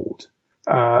control board.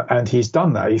 And he's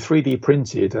done that. He 3D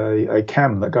printed a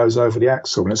cam that goes over the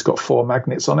axle, and it's got 4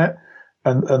 magnets on it,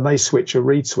 and they switch a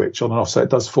reed switch on and off, so it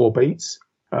does 4 beats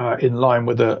in line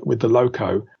with the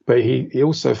loco. But he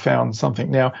also found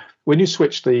something. Now, when you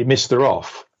switch the mister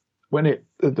off, when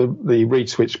the reed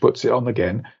switch puts it on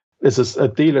again, there's a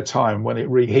dealer time when it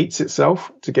reheats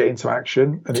itself to get into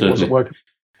action, and it wasn't working.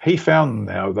 He found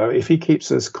now, though, if he keeps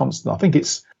this constant, I think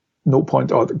it's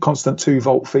constant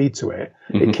 2-volt feed to it,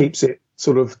 it keeps it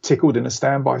sort of tickled in a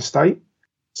standby state.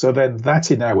 So then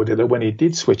that enabled it that when he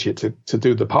did switch it to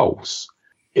do the pulse,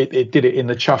 it did it in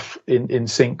the chuff in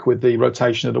sync with the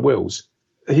rotation of the wheels.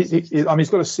 He's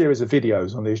got a series of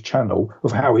videos on his channel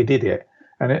of how he did it,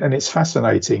 and it's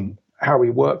fascinating how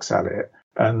he works at it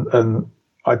and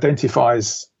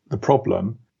identifies the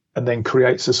problem and then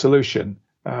creates a solution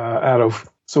out of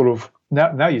sort of.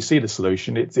 Now you see the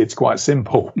solution. It's quite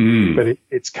simple, but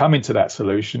it's coming to that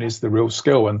solution is the real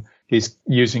skill. And he's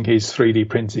using his 3D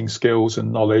printing skills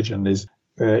and knowledge and his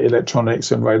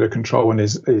electronics and radar control and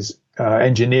his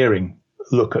engineering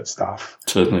look at stuff.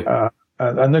 Certainly.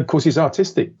 And of course his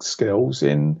artistic skills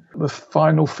in the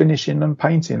final finishing and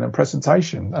painting and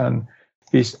presentation. And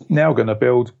he's now going to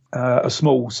build a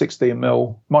small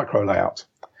 16mm micro layout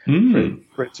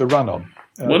for it to run on.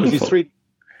 Wonderful.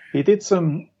 He did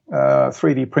some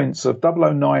 3D prints of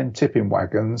 009 tipping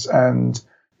wagons, and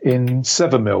in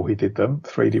 7mm he did them,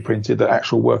 3D printed the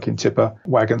actual working tipper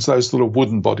wagons, those little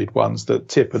wooden bodied ones that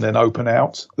tip and then open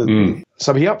out.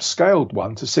 So he upscaled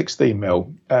one to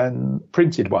 16mm and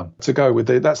printed one to go with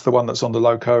that's the one that's on the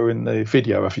loco in the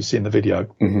video, if you've seen the video.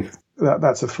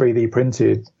 That's a 3D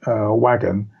printed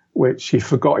wagon, which he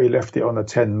forgot he left it on a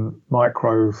 10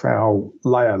 microfoul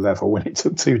layer level when it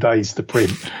took 2 days to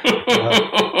print.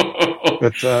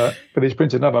 But he's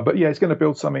printed another one. But yeah, he's going to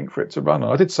build something for it to run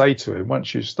on. I did say to him,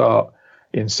 once you start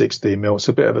in 16mm, it's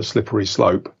a bit of a slippery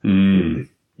slope.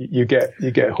 You get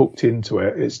hooked into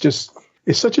it.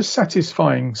 It's such a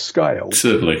satisfying scale.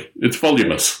 Certainly. It's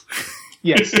voluminous.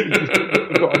 Yes.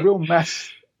 You've got a real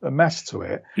mass to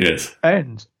it. Yes.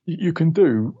 And you can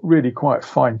do really quite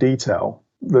fine detail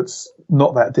that's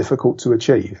not that difficult to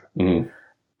achieve.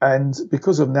 And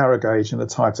because of narrow gauge and the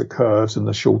tighter curves and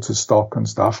the shorter stock and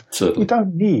stuff, you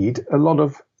don't need a lot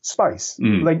of space,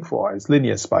 lengthwise,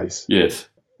 linear space. Yes.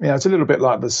 It's a little bit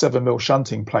like the 7mm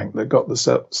shunting plank that got the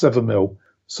 7mm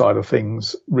side of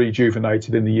things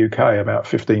rejuvenated in the UK about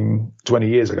 15, 20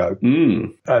 years ago.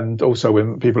 And also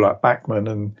when people like Bachmann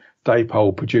and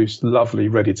Daypole produced lovely,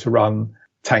 ready-to-run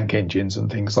tank engines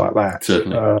and things like that,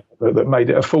 that made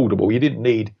it affordable. You didn't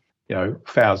need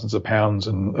thousands of pounds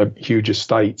and a huge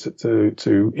estate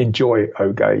to enjoy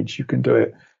O gauge. You can do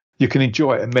it. You can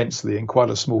enjoy it immensely in quite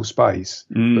a small space,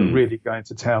 but really going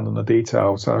to town on the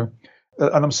detail. So,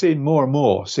 and I'm seeing more and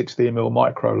more 16mm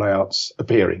micro layouts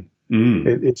appearing.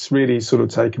 It's really sort of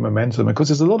taking momentum because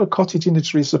there's a lot of cottage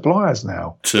industry suppliers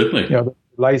now. Certainly. The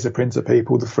laser printer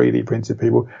people, the 3D printer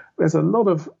people. There's a lot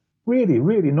of really,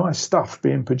 really nice stuff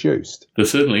being produced. There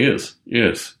certainly is.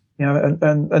 Yes.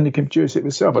 And you can produce it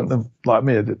yourself. And like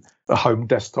me, a home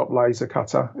desktop laser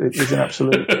cutter is an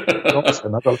absolute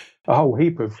godsend. I've got a whole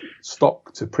heap of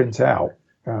stock to print out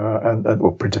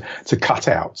to cut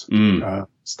out.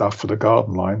 stuff for the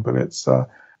garden line, but it's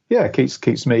it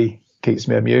keeps me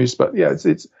amused. But yeah,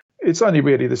 it's only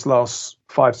really this last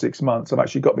 5-6 months I've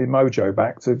actually got my mojo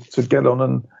back to get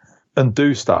on and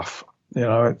do stuff. You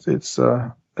know, it's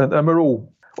and we're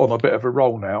all on a bit of a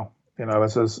roll now. You know,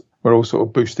 as we're all sort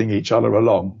of boosting each other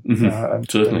along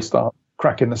and start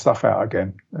cracking the stuff out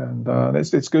again. And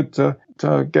it's good to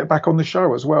get back on the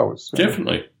show as well. It's,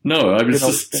 definitely. No, I was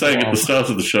just saying at the start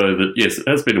of the show that, yes, it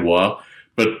has been a while.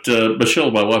 But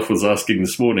Michelle, my wife, was asking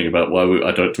this morning about why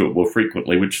I don't do it more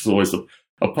frequently, which is always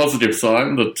a positive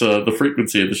sign that the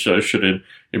frequency of the show should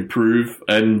improve.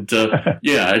 And,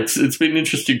 it's been an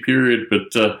interesting period,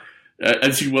 but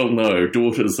as you well know,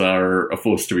 daughters are a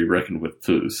force to be reckoned with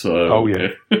too. So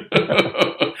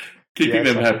keeping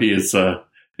them happy is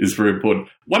very important.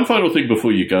 One final thing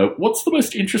before you go. What's the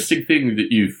most interesting thing that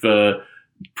you've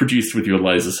produced with your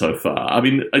laser so far? I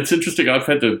mean, it's interesting. I've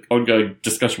had an ongoing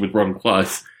discussion with Ron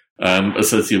Kleiss,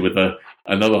 associated with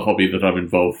another hobby that I'm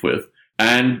involved with.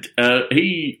 And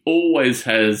he always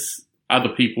has other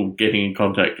people getting in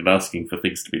contact and asking for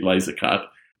things to be laser cut.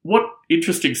 What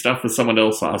interesting stuff has someone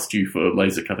else asked you for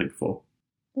laser cutting for?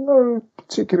 No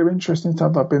particular interesting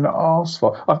stuff I've been asked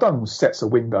for. I've done sets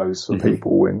of windows for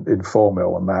people in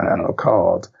 4mm and that out of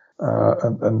card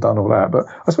and done all that. But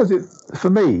I suppose for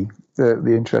me,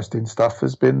 the interesting stuff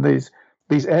has been these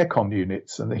aircon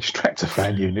units and these tractor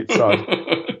fan units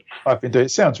I've been doing. It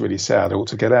sounds really sad, all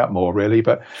to get out more really,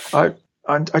 but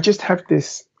I just have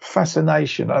this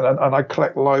fascination and I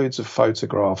collect loads of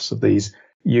photographs of these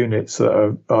units that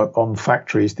are on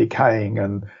factories decaying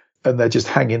and they're just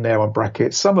hanging there on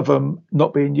brackets. Some of them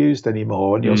not being used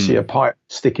anymore, and you'll see a pipe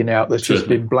sticking out that's just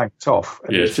been blanked off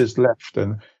and it's just left.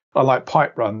 And I like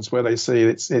pipe runs where they see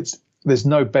there's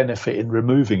no benefit in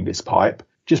removing this pipe,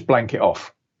 just blank it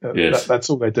off.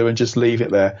 That's all they do and just leave it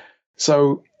there.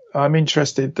 So I'm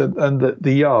interested, and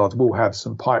the yard will have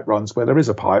some pipe runs where there is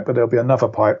a pipe, but there'll be another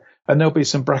pipe, and there'll be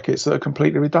some brackets that are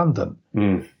completely redundant.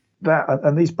 That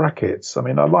and these brackets, I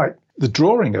mean, I like the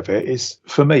drawing of it is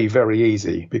for me very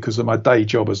easy because of my day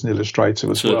job as an illustrator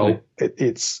as well.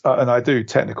 It's and I do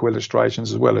technical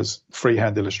illustrations as well as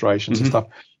freehand illustrations and stuff.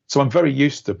 So I'm very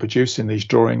used to producing these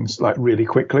drawings like really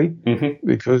quickly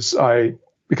because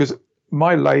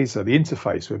my laser, the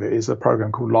interface with it is a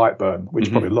program called Lightburn,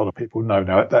 which probably a lot of people know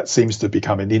now. That seems to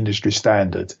become an industry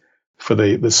standard for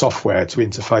the software to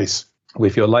interface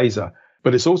with your laser.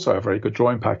 But it's also a very good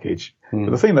drawing package. But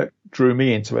the thing that drew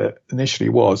me into it initially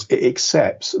was it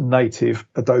accepts native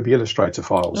Adobe Illustrator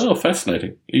files. Oh,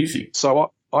 fascinating. Easy.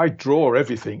 So I draw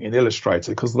everything in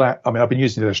Illustrator because I've been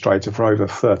using Illustrator for over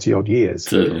 30 odd years.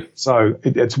 Certainly. So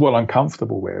it's what I'm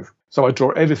comfortable with. So I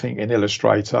draw everything in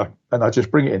Illustrator and I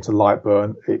just bring it into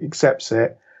Lightburn. It accepts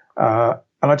it. And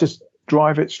I just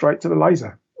drive it straight to the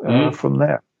laser from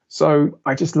there. So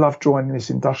I just love drawing this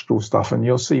industrial stuff, and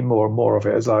you'll see more and more of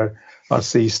it as I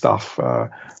see stuff.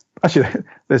 Actually,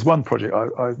 there's one project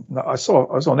I saw.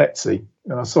 I was on Etsy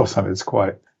and I saw something that's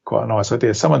quite a nice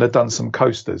idea. Someone had done some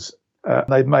coasters.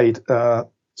 They'd made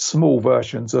small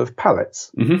versions of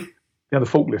pallets, the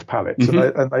forklift pallets,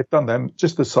 and they've done them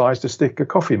just the size to stick a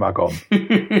coffee mug on.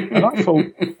 And I thought,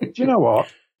 do you know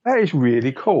what? That is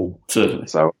really cool. Certainly.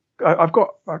 So I've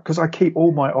got, because I keep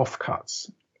all my offcuts,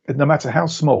 no matter how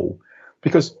small,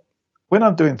 because when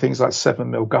I'm doing things like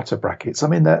 7mm gutter brackets, I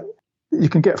mean, that you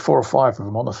can get 4 or 5 of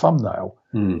them on a thumbnail.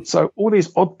 So all these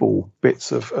oddball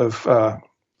bits of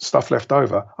stuff left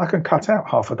over, I can cut out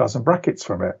half a dozen brackets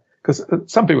from it. Because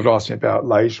some people would ask me about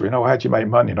lasering. Oh, how do you make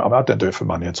money? I don't do it for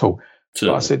money at all.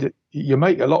 But I said, you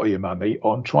make a lot of your money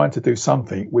on trying to do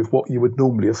something with what you would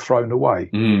normally have thrown away.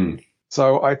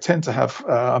 So I tend to have,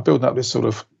 I'm building up this sort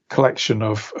of collection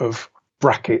of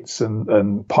brackets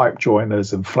and pipe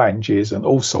joiners and flanges and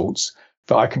all sorts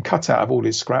that I can cut out of all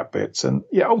these scrap bits. And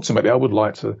yeah, ultimately I would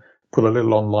like to put a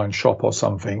little online shop or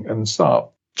something and start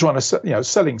trying to,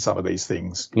 selling some of these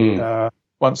things.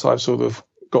 Once I've sort of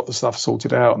got the stuff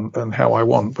sorted out and how I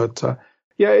want. But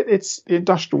it's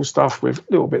industrial stuff with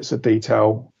little bits of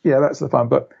detail. Yeah, that's the fun.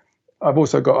 But I've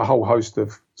also got a whole host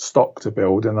of stock to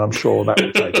build, and I'm sure that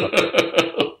will take up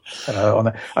on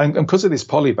it. And because of this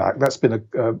polyback, that's been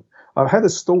I've had a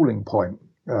stalling point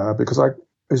because it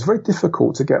was very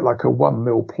difficult to get like a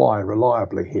 1mm ply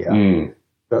reliably here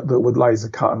that would laser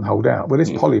cut and hold out. Well, this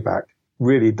polyback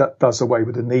really does away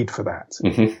with the need for that.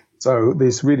 So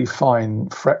this really fine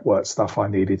fretwork stuff I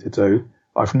needed to do,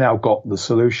 I've now got the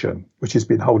solution, which has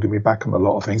been holding me back on a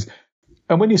lot of things.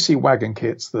 And when you see wagon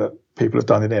kits that people have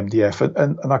done in MDF,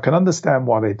 and I can understand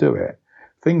why they do it,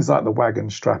 things like the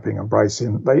wagon strapping and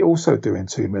bracing, they also do in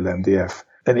 2mm MDF.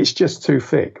 And it's just too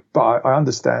thick. But I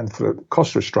understand for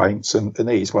cost restraints and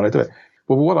ease why they do it.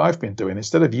 Well, what I've been doing,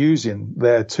 instead of using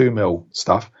their 2mm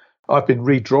stuff, I've been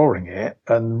redrawing it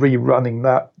and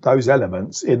rerunning those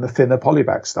elements in the thinner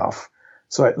polyback stuff.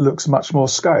 So it looks much more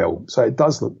scale. So it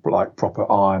does look like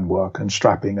proper ironwork and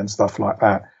strapping and stuff like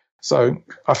that. So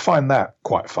I find that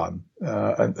quite fun,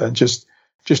 and just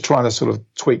trying to sort of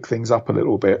tweak things up a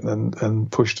little bit and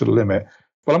push to the limit.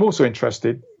 But I'm also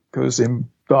interested because in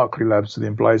Barclay Labs, the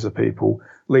Emblazer people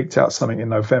leaked out something in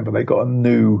November. They got a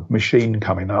new machine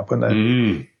coming up,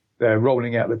 and they're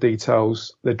rolling out the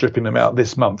details. They're dripping them out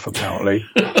this month, apparently.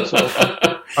 So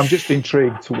I'm just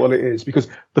intrigued to what it is, because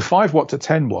the 5 watt to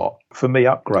 10 watt for me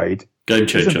upgrade game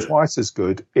changer. Isn't twice as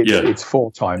good. It's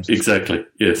 4 times as exactly good.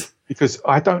 Yes, because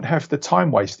I don't have the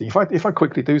time wasting. If I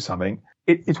quickly do something,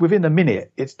 it's within a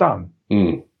minute. It's done.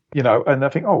 You know, and I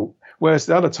think, whereas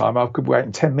the other time I could wait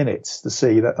in 10 minutes to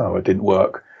see that it didn't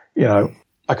work. You know,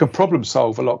 I can problem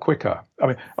solve a lot quicker. I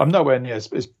mean, I'm nowhere near as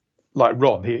like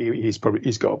Ron. He's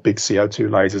got big CO2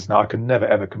 lasers now. I can never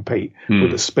ever compete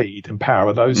with the speed and power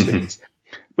of those things.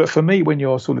 But for me, when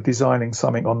you're sort of designing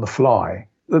something on the fly,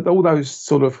 all those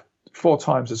sort of 4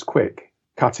 times as quick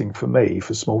cutting for me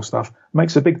for small stuff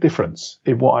makes a big difference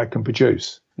in what I can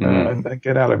produce and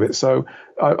get out of it. So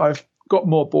I've got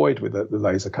more buoyed with the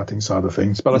laser cutting side of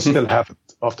things, but I still haven't,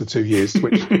 after 2 years,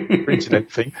 switched printed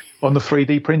anything on the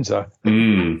 3D printer.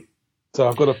 So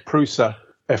I've got a Prusa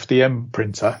FDM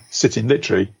printer sitting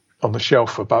literally on the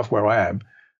shelf above where I am.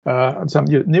 And so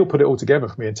Neil put it all together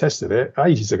for me and tested it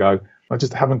ages ago. I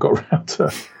just haven't got around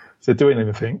to doing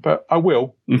anything, but I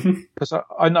will, because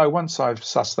I know once I've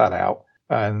sussed that out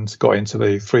and got into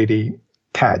the 3D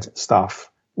CAD stuff,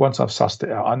 once I've sussed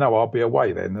it out, I know I'll be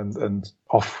away then and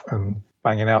off and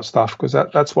banging out stuff, because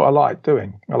that's what I like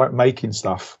doing. I like making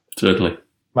stuff. Certainly.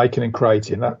 Making and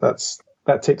creating.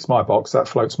 That ticks my box. That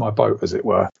floats my boat, as it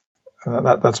were. And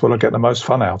that's what I get the most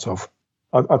fun out of.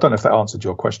 I don't know if that answered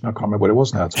your question. I can't remember what it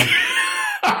was now, Tom.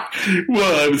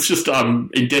 Well, it was just I'm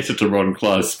indebted to Ron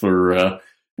Kleiss for I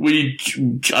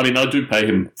do pay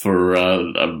him for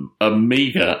a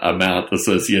meager amount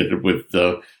associated with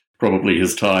probably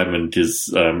his time and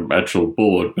his actual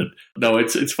board. But no,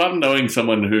 it's fun knowing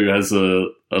someone who has a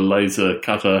laser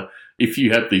cutter if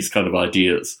you have these kind of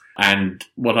ideas. And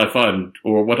what I found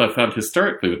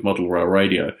historically with model rail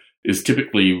radio is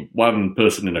typically one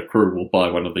person in a crew will buy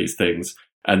one of these things,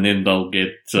 and then they'll get,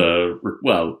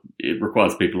 it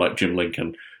requires people like Jim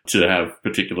Lincoln to have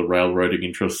particular railroading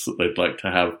interests that they'd like to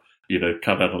have,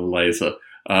 cut out on a laser.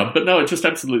 But no, it just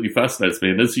absolutely fascinates me.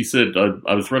 And as you said,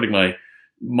 I was running my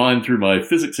mind through my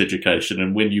physics education,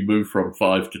 and when you move from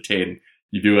 5 to 10,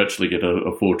 you do actually get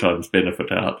a 4 times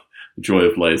benefit out, the joy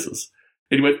of lasers.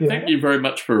 Anyway, Thank you very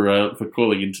much for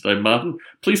calling in today, Martin.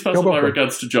 Please pass on my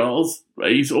regards to Giles.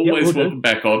 He's always welcome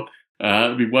back on.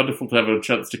 It'd be wonderful to have a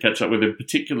chance to catch up with him,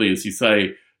 particularly, as you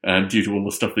say, due to all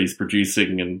the stuff that he's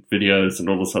producing and videos and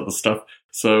all this other stuff.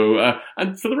 So,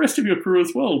 and for the rest of your crew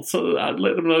as well. So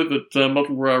let them know that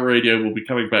Model Rail Radio will be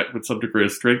coming back with some degree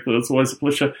of strength. And it's always a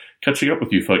pleasure catching up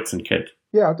with you folks in Kent.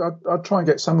 Yeah, I'll try and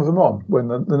get some of them on when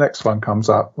the next one comes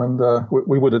up. And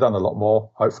we would have done a lot more,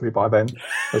 hopefully, by then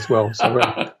as well. So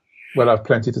we'll have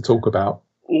plenty to talk about.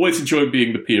 Always enjoy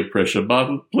being the peer pressure.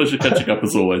 Martin, pleasure catching up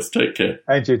as always. Take care.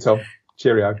 And you, Tom.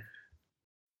 Cheerio.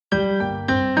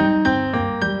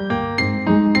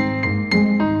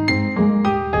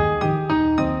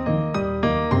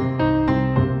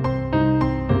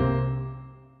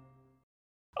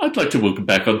 I'd like to welcome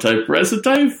back on Dave Barraza.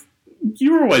 Dave,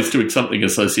 you're always doing something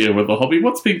associated with the hobby.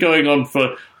 What's been going on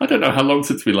for, I don't know how long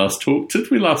since we last talked.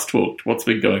 What's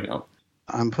been going on?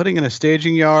 I'm putting in a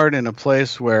staging yard in a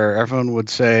place where everyone would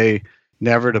say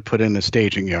never to put in a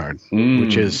staging yard,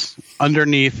 which is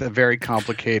underneath a very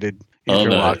complicated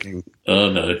interlocking. Oh,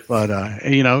 no. But,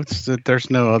 it's that there's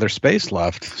no other space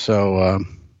left. So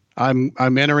I'm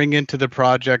entering into the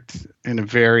project in a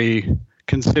very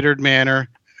considered manner,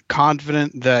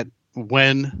 confident that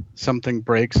when something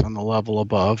breaks on the level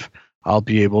above, I'll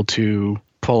be able to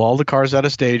pull all the cars out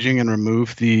of staging and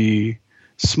remove the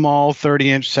small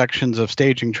 30-inch sections of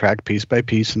staging track piece by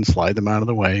piece and slide them out of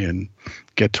the way and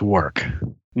get to work.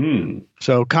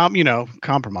 So,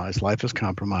 compromise. Life is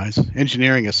compromise.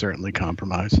 Engineering is certainly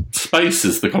compromise. Space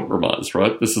is the compromise,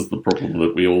 right? This is the problem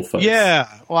that we all face. Yeah.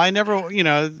 Well, I never,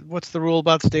 what's the rule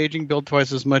about staging? Build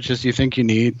twice as much as you think you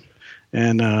need.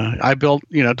 And I built,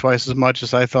 twice as much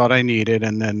as I thought I needed.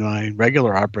 And then my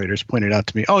regular operators pointed out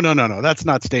to me, oh, no, that's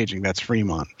not staging. That's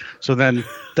Fremont. So then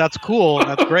that's cool.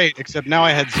 That's great. Except now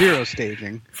I had 0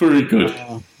 staging. Very good.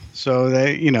 So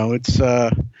they, it's...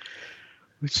 I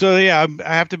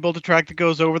have to build a track that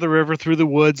goes over the river, through the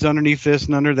woods, underneath this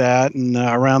and under that, and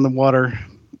around the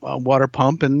water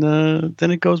pump, and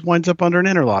then it winds up under an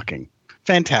interlocking.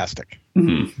 Fantastic.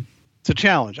 Mm-hmm. It's a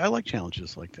challenge. I like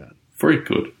challenges like that. Very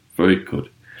good. Very good.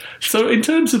 So in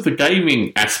terms of the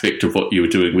gaming aspect of what you were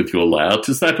doing with your layouts,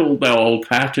 is that all now old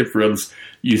hat? Everyone's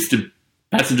used to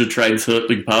passenger trains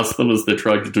hurtling past them as they're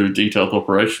trying to do detailed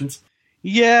operations?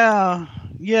 Yeah.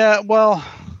 Well,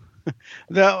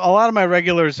 a lot of my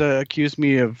regulars accuse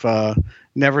me of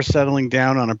never settling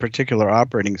down on a particular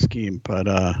operating scheme, but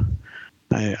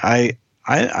I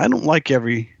don't like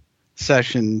every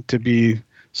session to be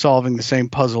solving the same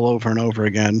puzzle over and over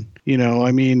again.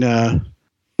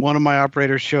 One of my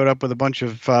operators showed up with a bunch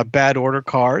of bad order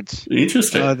cards.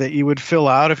 Interesting. That you would fill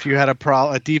out if you had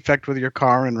a defect with your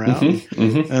car en route.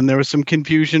 Mm-hmm. And there was some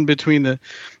confusion between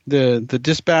the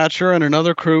dispatcher and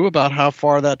another crew about how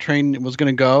far that train was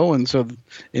going to go. And so the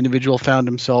individual found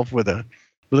himself with a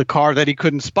car that he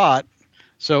couldn't spot.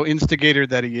 So instigator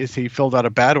that he is, he filled out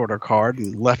a bad order card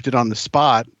and left it on the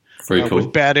spot. Very cool.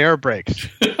 With bad air brakes.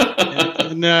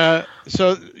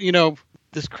 So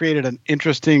this created an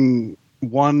interesting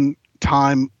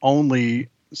one-time only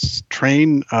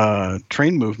train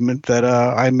movement that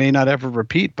I may not ever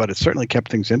repeat, but it certainly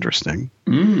kept things interesting.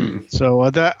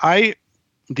 So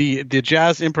the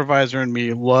jazz improviser in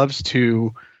me loves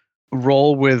to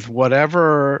roll with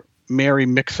whatever merry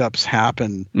mix-ups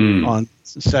happen on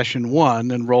session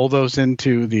 1 and roll those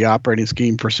into the operating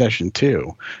scheme for session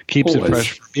 2. Keeps it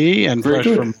fresh for me and fresh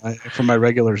for my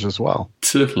regulars as well.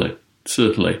 Certainly.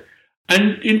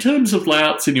 And in terms of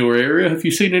layouts in your area, have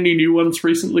you seen any new ones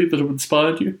recently that have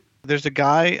inspired you? There's a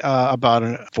guy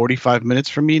about 45 minutes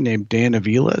from me named Dan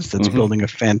Aviles that's building a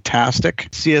fantastic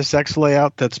CSX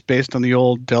layout that's based on the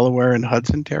old Delaware and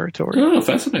Hudson territory. Oh,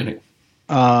 fascinating.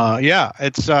 Yeah,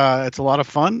 it's a lot of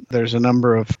fun. There's a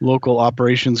number of local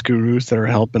operations gurus that are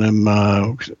helping him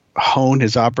hone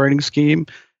his operating scheme.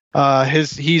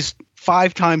 He's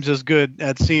 5 times as good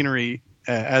at scenery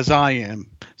as I am.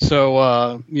 So,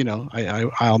 I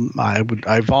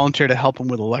volunteer to help him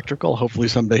with electrical. Hopefully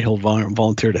someday he'll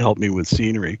volunteer to help me with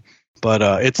scenery. But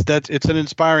it's an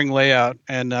inspiring layout,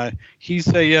 and he's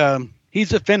a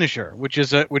finisher, which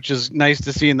is nice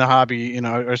to see in the hobby.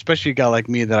 Especially a guy like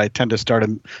me that I tend to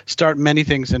start many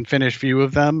things and finish few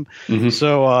of them. Mm-hmm.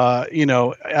 So,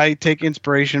 I take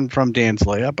inspiration from Dan's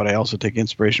layout, but I also take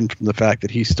inspiration from the fact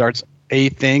that he starts a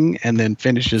thing and then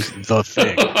finishes the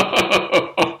thing.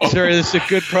 Sir, this is a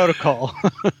good protocol.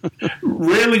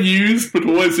 Rarely used, but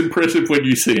always impressive when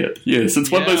you see it. Yes,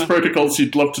 it's one of those protocols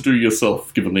you'd love to do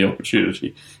yourself, given the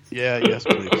opportunity. Yes,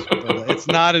 please. But it's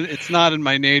not in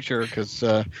my nature because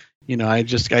I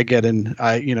get in.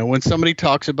 When somebody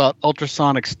talks about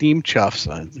ultrasonic steam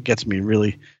chuffs, it gets me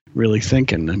really, really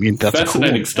thinking. I mean, that's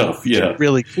fascinating cool stuff. Yeah,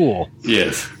 really cool.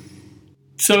 Yes.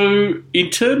 So, in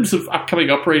terms of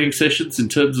upcoming operating sessions, in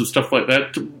terms of stuff like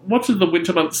that, what are the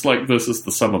winter months like versus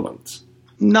the summer months?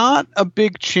 Not a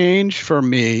big change for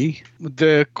me.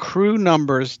 The crew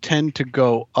numbers tend to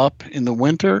go up in the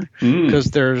winter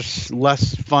because there's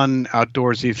less fun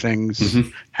outdoorsy things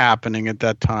happening at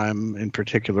that time, in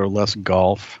particular less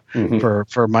golf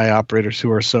for my operators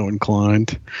who are so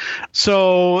inclined.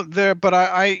 So but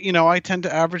I tend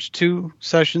to average 2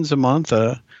 sessions a month,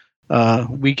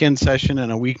 weekend session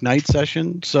and a weeknight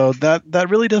session. So that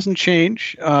really doesn't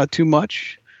change too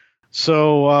much.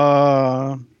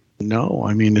 So no,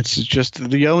 I mean, it's just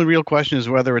the only real question is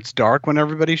whether it's dark when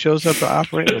everybody shows up to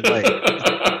operate or light.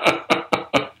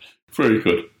 Very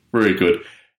good. Very good.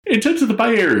 In terms of the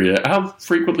Bay Area, how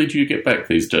frequently do you get back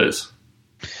these days?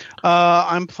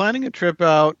 I'm planning a trip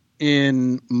out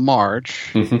in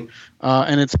March, and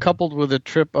it's coupled with a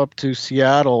trip up to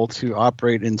Seattle to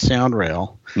operate in Sound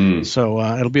Rail. So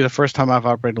it'll be the first time I've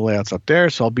operated layouts up there.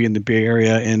 So I'll be in the Bay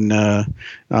Area in,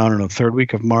 3rd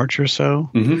week of March or so,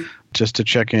 just to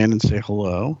check in and say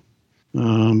hello.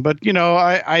 But,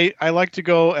 I like to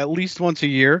go at least once a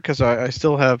year because I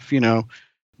still have,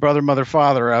 brother, mother,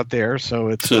 father out there. So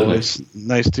it's always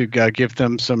nice to give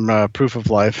them some proof of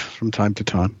life from time to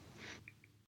time.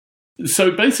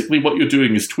 So basically what you're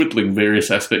doing is twiddling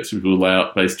various aspects of your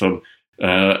layout based on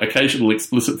occasional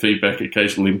explicit feedback,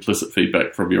 occasional implicit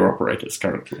feedback from your operators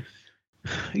currently.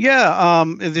 Yeah,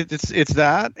 it's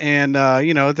that, and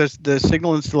the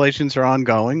signal installations are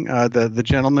ongoing. The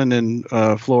gentleman in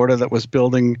Florida that was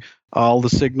building all the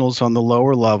signals on the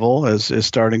lower level is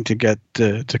starting to get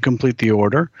to complete the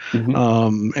order,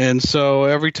 and so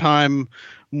every time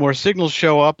more signals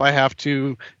show up, I have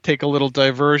to take a little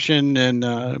diversion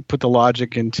and put the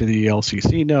logic into the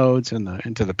LCC nodes and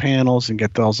into the panels and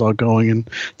get those all going and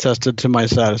tested to my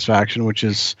satisfaction, which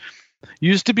is,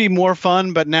 used to be more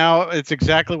fun, but now it's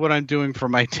exactly what I'm doing for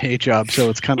my day job. So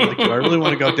it's kind of like, do I really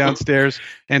want to go downstairs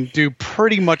and do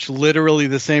pretty much literally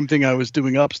the same thing I was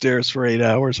doing upstairs for 8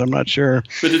 hours? I'm not sure.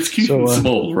 But it's cute and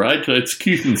small, right? It's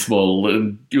cute and small,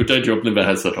 and your day job never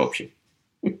has that option.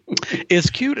 It's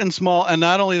cute and small, and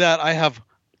not only that, I have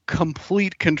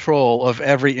complete control of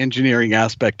every engineering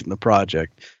aspect in the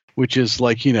project, which is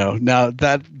like, now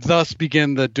that thus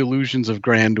begin the delusions of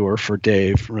grandeur for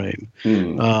Dave, right?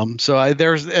 So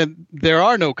there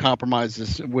are no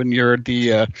compromises when you're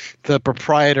the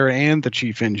proprietor and the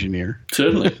chief engineer.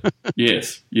 Certainly.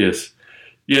 Yes.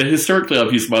 Yeah, historically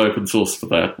I've used my open source for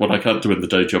that. What I can't do in the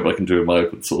day job, I can do in my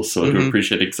open source, so I do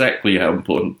appreciate exactly how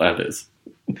important that is.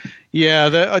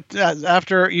 Yeah,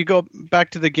 after you go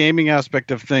back to the gaming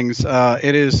aspect of things,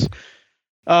 it is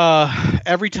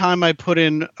every time I put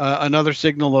in another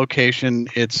signal location,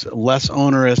 it's less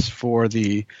onerous for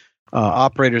the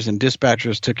operators and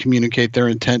dispatchers to communicate their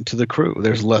intent to the crew.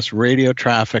 There's less radio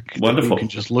traffic. Wonderful. You can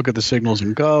just look at the signals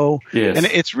and go. Yes. And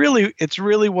it's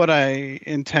really what I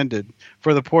intended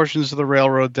for the portions of the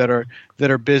railroad that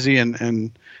are busy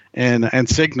and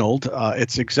signaled.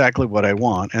 It's exactly what I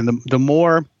want. And the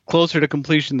more closer to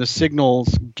completion the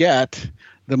signals get,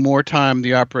 the more time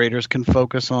the operators can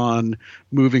focus on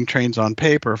moving trains on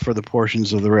paper for the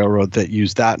portions of the railroad that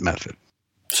use that method.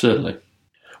 Certainly.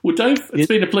 Well, Dave, it's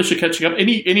been a pleasure catching up.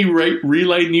 Any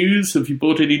relay news? Have you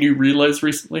bought any new relays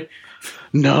recently?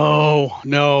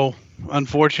 No.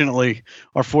 Unfortunately,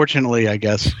 or fortunately, I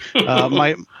guess.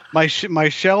 My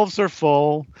shelves are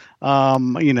full,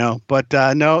 but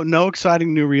no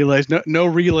exciting new relays, no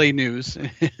relay news.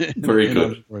 Very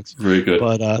good. Very good.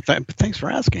 But thanks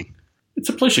for asking. It's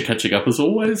a pleasure catching up as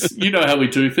always. You know how we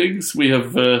do things. We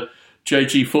have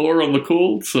JG4 on the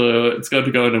call, so it's going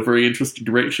to go in a very interesting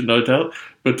direction, no doubt.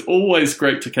 But always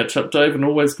great to catch up, Dave, and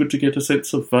always good to get a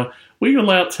sense of where your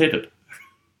layout's headed.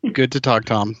 Good to talk,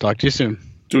 Tom. Talk to you soon.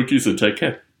 Talk to you soon. Take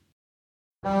care.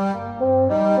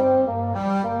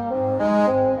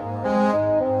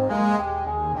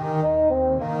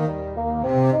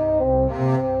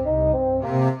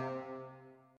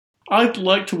 I'd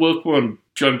like to welcome on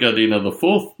John Gardiner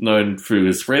IV, known through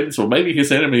his friends, or maybe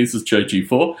his enemies, as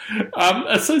JG4,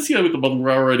 associated with the model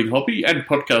railroading hobby and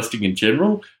podcasting in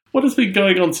general. What has been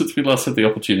going on since we last had the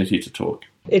opportunity to talk?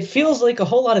 It feels like a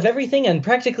whole lot of everything and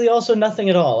practically also nothing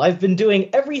at all. I've been doing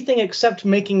everything except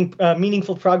making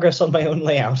meaningful progress on my own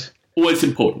layout. Always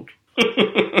important.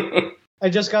 I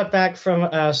just got back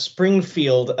from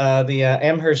Springfield, the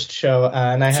Amherst show,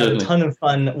 and I had a ton of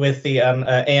fun with the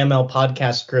AML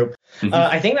podcast group.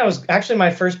 I think that was actually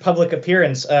my first public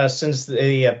appearance since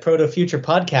the Proto Future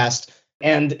podcast,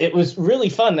 and it was really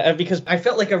fun because I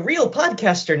felt like a real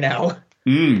podcaster now.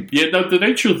 Yeah, no, the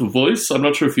nature of the voice, I'm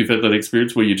not sure if you've had that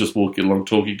experience where you're just walking along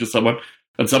talking to someone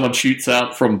and someone shoots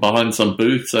out from behind some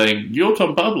booth saying, "You're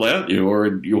Tom Bubbly, aren't you?" Or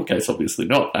in your case, obviously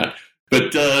not that.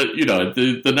 But,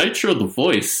 the nature of the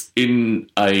voice in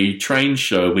a train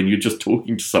show when you're just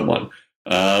talking to someone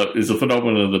is a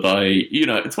phenomenon that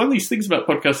it's one of these things about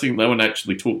podcasting no one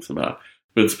actually talks about,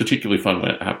 but it's particularly fun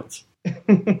when it happens.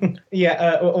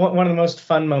 Yeah, one of the most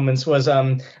fun moments was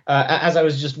as I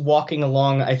was just walking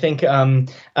along, I think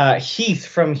Heath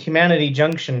from Humanity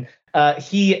Junction,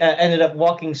 he ended up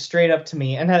walking straight up to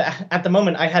me, and at the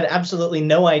moment I had absolutely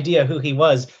no idea who he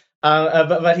was.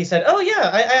 But he said, "Oh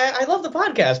yeah, I love the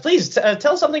podcast. Please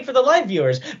tell something for the live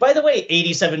viewers. By the way,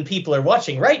 87 people are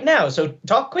watching right now, so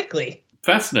talk quickly."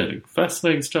 Fascinating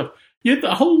stuff. Yeah,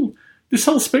 this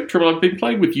whole spectrum. I've been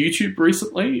playing with YouTube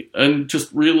recently, and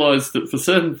just realised that for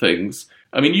certain things,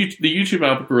 I mean, the YouTube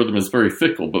algorithm is very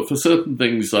fickle, but for certain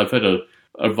things, I've had a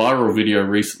viral video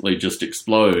recently just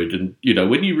explode, and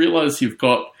when you realise you've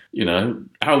got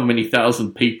how many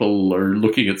thousand people are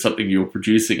looking at something you're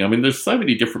producing. I mean, there's so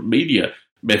many different media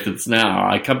methods now.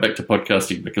 I come back to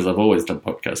podcasting because I've always done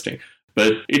podcasting.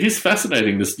 But it is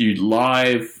fascinating, this new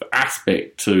live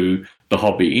aspect to the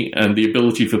hobby and the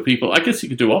ability for people. I guess you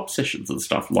could do op sessions and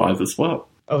stuff live as well.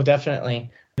 Oh, definitely.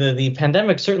 The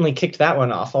pandemic certainly kicked that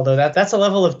one off, although that's a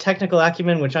level of technical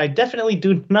acumen which I definitely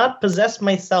do not possess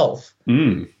myself.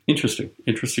 Interesting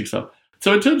stuff.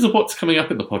 So in terms of what's coming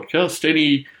up in the podcast,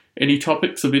 any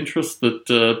topics of interest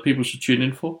that people should tune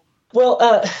in for? Well,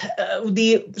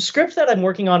 the script that I'm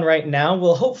working on right now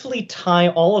will hopefully tie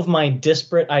all of my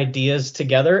disparate ideas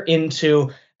together into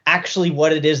actually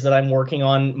what it is that I'm working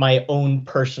on, my own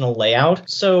personal layout.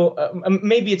 So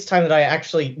maybe it's time that I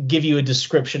actually give you a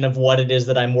description of what it is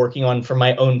that I'm working on for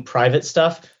my own private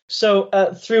stuff. So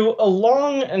through a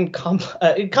long and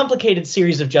complicated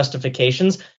series of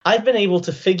justifications, I've been able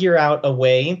to figure out a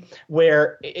way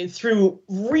where, through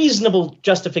reasonable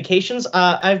justifications,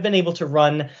 I've been able to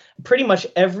run pretty much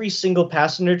every single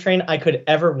passenger train I could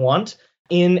ever want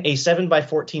in a 7 by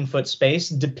 14 foot space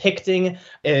depicting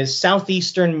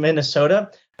southeastern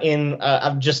Minnesota in,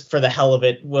 just for the hell of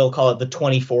it, we'll call it the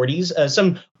 2040s,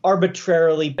 some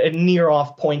arbitrarily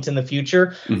near-off point in the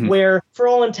future, where, for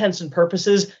all intents and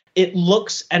purposes, it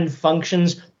looks and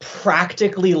functions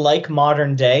practically like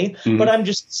modern day, but I'm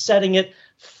just setting it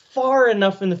far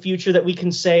enough in the future that we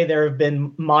can say there have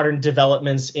been modern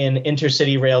developments in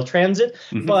intercity rail transit,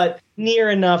 but near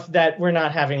enough that we're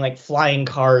not having like flying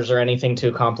cars or anything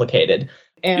too complicated.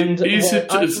 And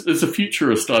as a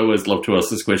futurist, I always love to ask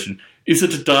this question. Is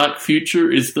it a dark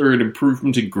future? Is there an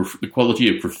improvement in the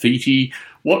quality of graffiti?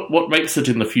 What makes it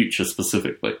in the future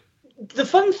specifically? The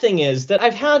fun thing is that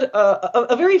I've had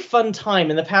a very fun time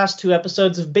in the past 2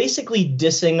 episodes of basically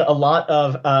dissing a lot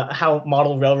of how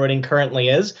model railroading currently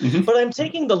is, but I'm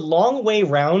taking the long way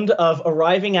round of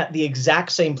arriving at the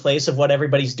exact same place of what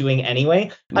everybody's doing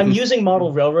anyway. I'm using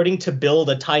model railroading to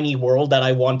build a tiny world that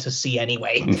I want to see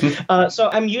anyway. So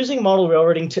I'm using model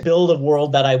railroading to build a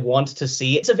world that I want to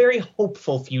see. It's a very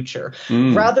hopeful future.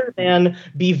 Rather than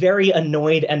be very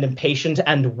annoyed and impatient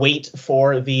and wait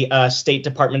for the state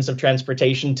departments of transportation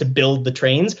to build the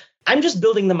trains, I'm just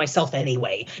building them myself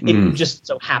anyway. It just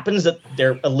so happens that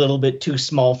they're a little bit too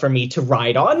small for me to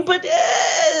ride on, but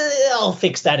I'll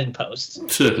fix that in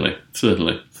post. Certainly.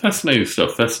 Fascinating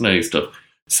stuff.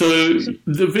 So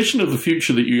the vision of the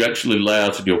future that you actually lay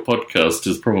out in your podcast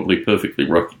is probably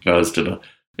perfectly recognized in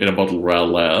a model rail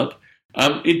layout.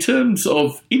 In terms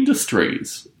of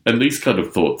industries and these kind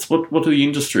of thoughts, what are the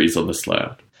industries on this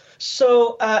layout?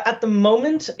 So at the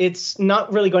moment, it's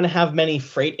not really going to have many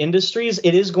freight industries.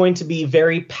 It is going to be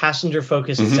very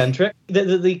passenger-focused centric.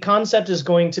 The concept is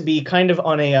going to be kind of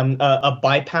on a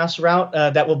bypass route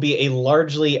that will be a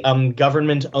largely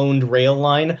government-owned rail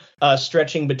line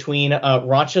stretching between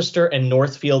Rochester and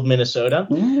Northfield, Minnesota.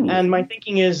 And my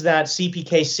thinking is that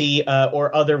CPKC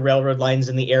or other railroad lines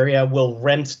in the area will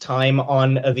rent time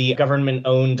on the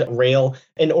government-owned rail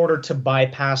in order to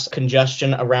bypass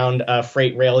congestion around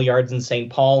freight rail yards in St.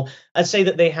 Paul. I'd say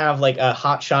that they have like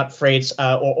hotshot freights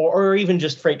or even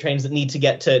just freight trains that need to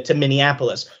get to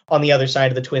Minneapolis on the other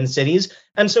side of the Twin Cities.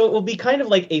 And so it will be kind of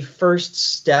like a first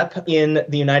step in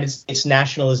the United States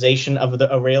nationalization of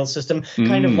a rail system,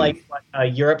 kind of like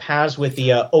what Europe has with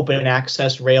the open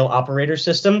access rail operator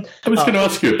system. I was going to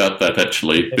ask you about that,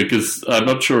 actually, because I'm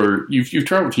not sure. You've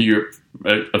traveled to Europe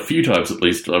a few times, at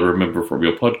least, I remember from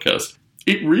your podcast.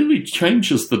 It really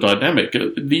changes the dynamic.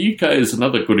 The UK is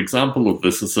another good example of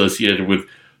this, associated with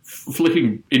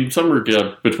flipping, in some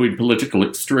regard, between political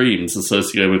extremes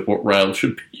associated with what rail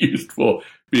should be used for,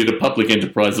 be it a public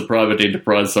enterprise, a private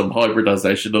enterprise, some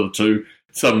hybridization of the two,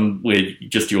 some where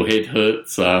just your head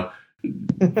hurts.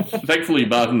 Thankfully,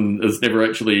 Martin has never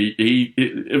actually,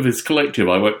 of his collective,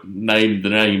 I won't name the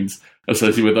names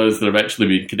associated with those that have actually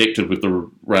been connected with the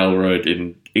railroad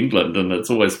in England, and it's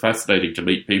always fascinating to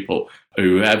meet people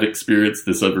who have experienced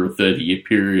this over a 30-year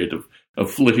period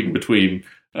of flitting between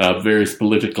various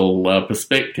political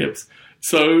perspectives.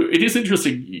 So it is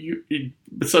interesting.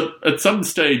 So at some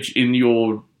stage in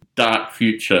your dark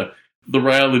future, the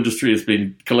rail industry has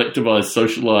been collectivized,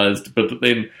 socialized, but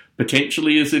then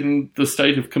potentially is in the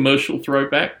state of commercial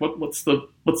throwback. What's the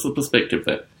perspective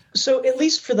there? So at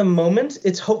least for the moment,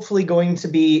 it's hopefully going to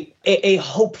be a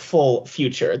hopeful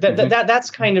future.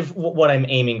 That's kind of what I'm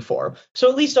aiming for. So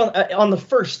at least on the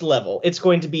first level, it's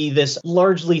going to be this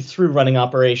largely through-running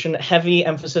operation, heavy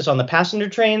emphasis on the passenger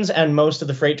trains, and most of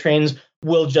the freight trains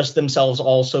will just themselves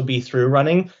also be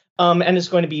through-running. And it's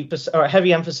going to be a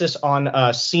heavy emphasis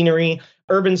on scenery,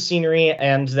 urban scenery,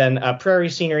 and then prairie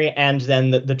scenery, and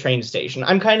then the train station.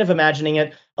 I'm kind of imagining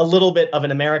it a little bit of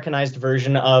an Americanized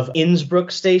version of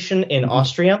Innsbruck Station in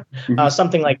Austria,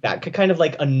 something like that, kind of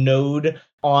like a node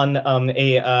on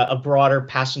a broader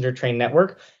passenger train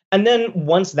network. And then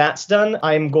once that's done,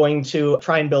 I'm going to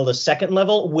try and build a second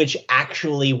level, which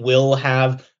actually will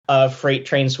have freight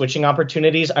train switching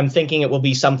opportunities. I'm thinking it will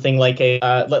be something like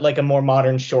a more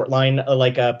modern short line,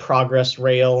 like a Progress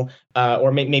Rail,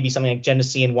 or maybe something like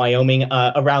Genesee in Wyoming,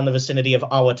 around the vicinity of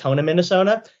Owatonna,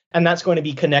 Minnesota. And that's going to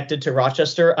be connected to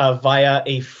Rochester via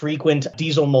a frequent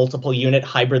diesel multiple unit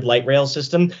hybrid light rail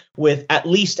system with at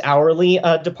least hourly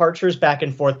departures back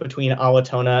and forth between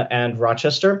Owatonna and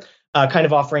Rochester. kind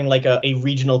of offering like a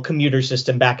regional commuter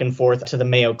system back and forth to the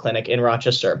Mayo Clinic in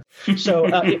Rochester. So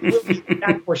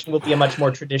that portion will be a much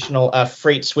more traditional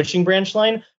freight switching branch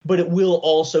line, but it will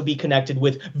also be connected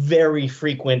with very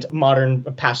frequent modern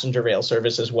passenger rail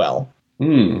service as well.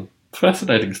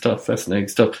 Fascinating stuff.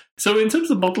 So in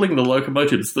terms of modelling the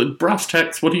locomotives, the brass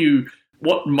tacks,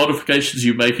 what modifications are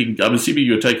you making? I'm assuming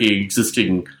you're taking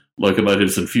existing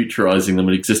locomotives and futurising them,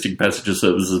 and existing passenger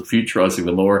services and futurising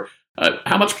them, or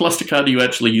how much plasticard are you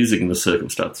actually using in this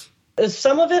circumstance?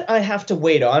 Some of it I have to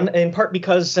wait on, in part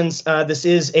because since this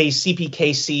is a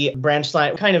CPKC branch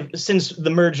line, kind of since the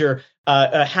merger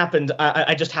happened,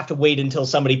 I just have to wait until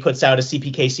somebody puts out a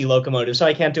CPKC locomotive. So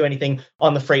I can't do anything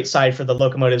on the freight side for the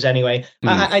locomotives anyway.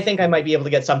 I think I might be able to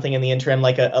get something in the interim,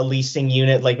 like a leasing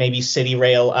unit, like maybe City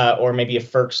Rail or maybe a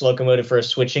FERC's locomotive for a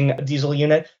switching diesel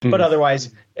unit. But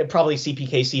otherwise, probably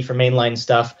CPKC for mainline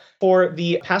stuff. For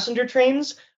the passenger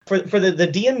trains, for the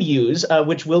DMUs,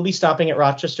 which will be stopping at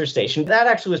Rochester Station, that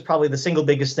actually was probably the single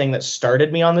biggest thing that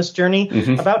started me on this journey.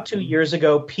 About 2 years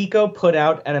ago, Pico put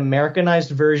out an Americanized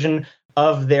version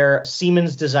of their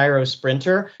Siemens Desiro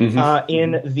Sprinter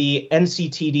in the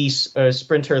NCTD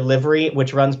Sprinter livery,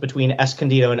 which runs between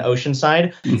Escondido and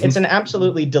Oceanside. It's an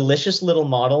absolutely delicious little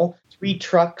model. 3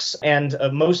 trucks and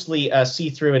mostly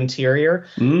see-through interior.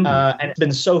 And it's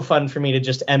been so fun for me to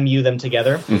just MU them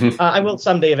together. I will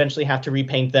someday eventually have to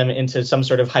repaint them into some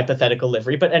sort of hypothetical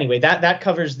livery. But anyway, that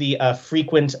covers the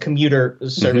frequent commuter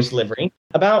service livery.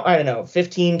 About,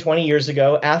 15, 20 years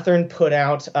ago, Athearn put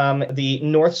out the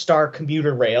North Star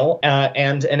commuter rail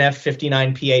and an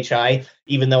F59 PHI,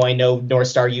 even though I know North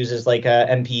Star uses like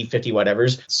MP50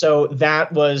 whatevers. So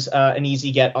that was an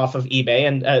easy get off of eBay.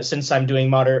 And since I'm doing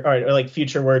modern or like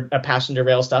future-ward passenger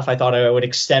rail stuff, I thought I would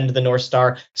extend the North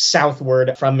Star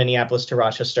southward from Minneapolis to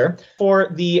Rochester. For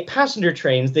the passenger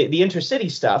trains, the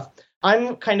intercity stuff,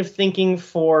 I'm kind of thinking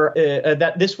for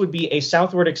that this would be a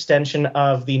southward extension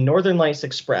of the Northern Lights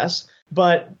Express,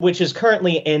 but which is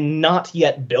currently a not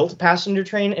yet built passenger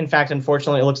train. In fact,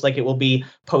 unfortunately, it looks like it will be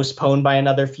postponed by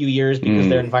another few years because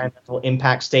their environmental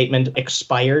impact statement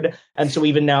expired. And so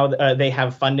even now they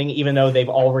have funding, even though they've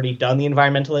already done the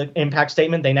environmental impact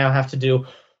statement, they now have to do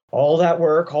all that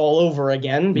work all over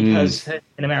again because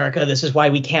in America, this is why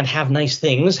we can't have nice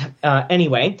things.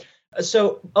 Anyway.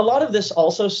 So a lot of this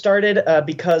also started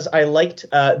because I liked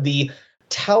the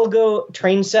Talgo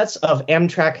train sets of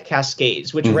Amtrak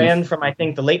Cascades, which ran from, I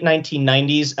think, the late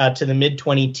 1990s to the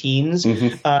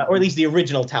mid-2010s, or at least the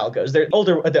original Talgos. They're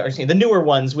older, the newer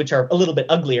ones, which are a little bit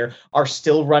uglier, are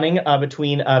still running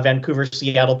between Vancouver,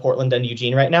 Seattle, Portland, and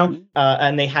Eugene right now.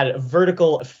 And they had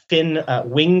vertical fin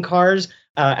wing cars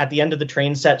at the end of the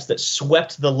train sets that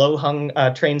swept the low-hung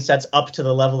train sets up to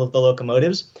the level of the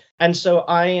locomotives. And so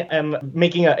I am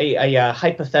making a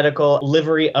hypothetical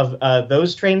livery of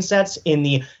those train sets in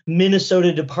the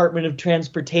Minnesota Department of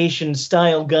Transportation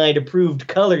style guide approved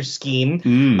color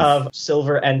scheme of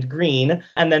silver and green,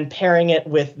 and then pairing it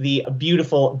with the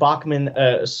beautiful Bachmann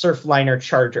Surfliner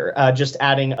Charger, just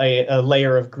adding a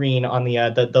layer of green on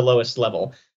the lowest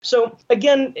level. So,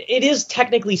 again, it is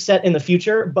technically set in the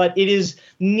future, but it is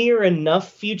near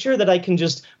enough future that I can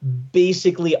just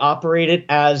basically operate it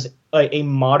as a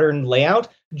modern layout,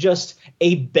 just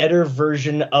a better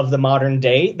version of the modern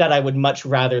day that I would much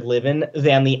rather live in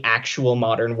than the actual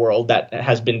modern world that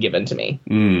has been given to me.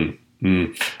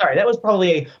 Sorry, that was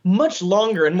probably a much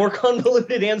longer and more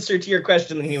convoluted answer to your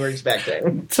question than you were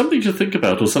expecting. Something to think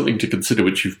about, or something to consider,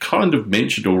 which you've kind of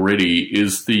mentioned already,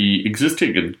 is the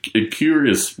existing and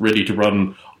curious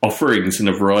ready-to-run offerings in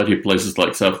a variety of places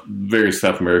like various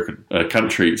South American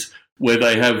countries, where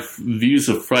they have views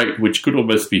of freight which could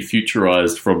almost be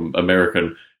futurized from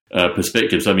American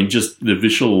perspectives. I mean, just the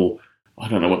visual, I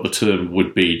don't know what the term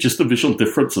would be, just the visual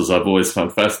differences I've always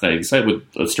found fascinating. Same with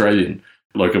Australian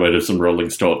locomotives and rolling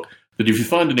stock, that if you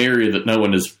find an area that no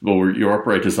one is, or your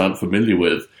operators aren't familiar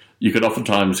with, you could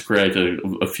oftentimes create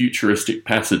a futuristic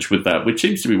passage with that, which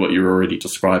seems to be what you're already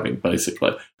describing,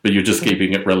 basically. But you're just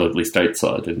keeping it relatively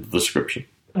stateside in the description.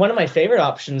 One of my favorite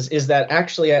options is that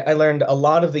actually I learned a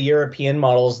lot of the European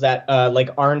models that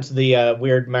aren't the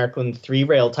weird Markland 3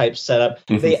 rail type setup.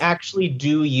 They actually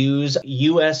do use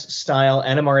US style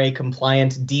NMRA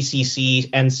compliant DCC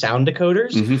and sound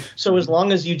decoders. So as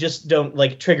long as you just don't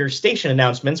trigger station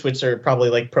announcements, which are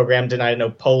probably programmed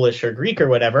in Polish or Greek or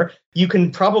whatever, you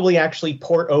can probably actually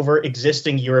port over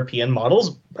existing European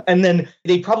models, and then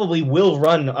they probably will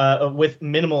run with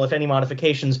minimal, if any,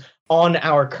 modifications on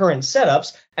our current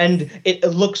setups, and it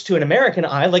looks to an American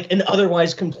eye like an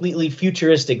otherwise completely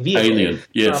futuristic vehicle. Alien,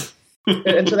 yes.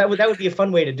 And so that would be a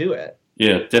fun way to do it.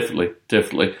 Yeah,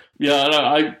 definitely. Yeah,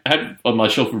 I have on my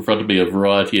shelf in front of me a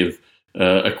variety of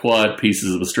acquired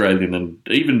pieces of Australian and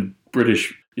even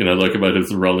British,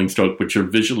 locomotives and rolling stock, which are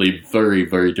visually very,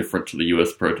 very different to the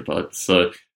US prototypes.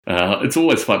 So it's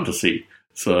always fun to see.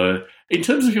 So in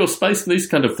terms of your space and these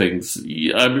kind of things,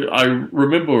 I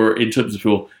remember in terms of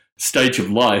your stage of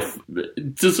life,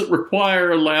 does it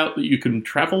require a layout that you can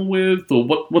travel with, or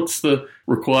what's the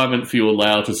requirement for your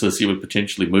layout associated with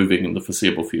potentially moving in the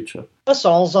foreseeable future? A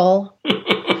Sawzall.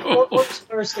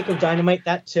 or a stick of dynamite,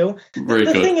 that too. Very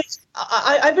the good. thing is,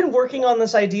 I've been working on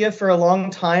this idea for a long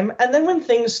time, and then when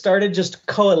things started just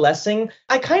coalescing,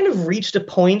 I kind of reached a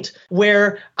point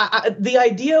where the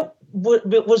idea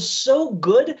was so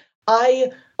good,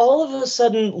 I all of a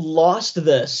sudden lost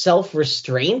the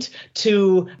self-restraint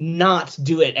to not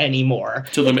do it anymore.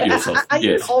 To limit yourself, I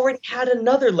yes. had already had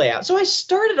another layout. So I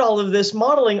started all of this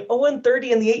modeling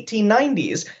ON30 in the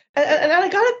 1890s, and I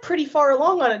got it pretty far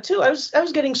along on it, too. I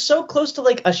was getting so close to,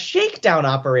 like, a shakedown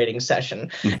operating session.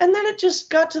 And then it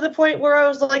just got to the point where I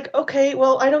was like, okay,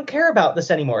 well, I don't care about this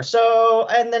anymore.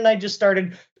 And then I just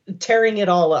started tearing it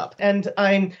all up, and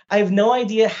I have no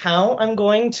idea how I'm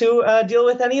going to deal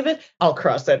with any of it. I'll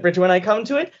cross that bridge when I come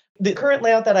to it. The current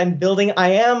layout that I'm building,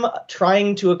 I am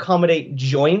trying to accommodate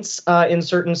joints in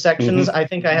certain sections. I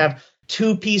think I have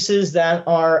two pieces that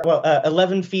are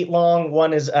 11 feet long.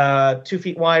 One is 2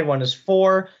 feet wide. One is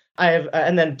 4. I have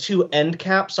and then 2 end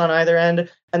caps on either end,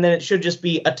 and then it should just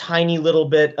be a tiny little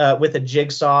bit with a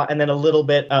jigsaw, and then a little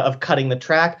bit of cutting the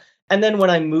track. And then when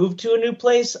I move to a new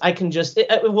place, I can just,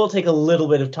 it will take a little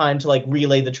bit of time to like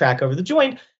relay the track over the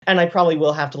joint. And I probably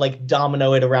will have to like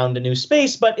domino it around a new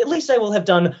space, but at least I will have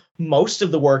done most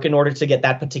of the work in order to get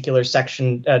that particular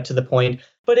section to the point.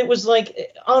 But it was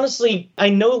like, honestly, I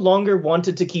no longer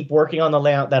wanted to keep working on the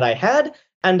layout that I had.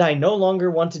 And I no longer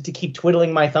wanted to keep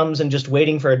twiddling my thumbs and just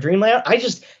waiting for a dream layout. I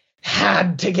just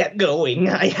had to get going.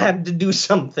 I had to do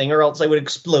something, or else I would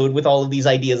explode with all of these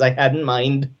ideas I had in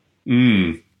mind.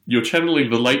 You're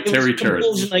channeling the late Terry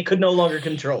Terrence. I could no longer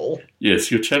control. Yes,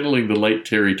 you're channeling the late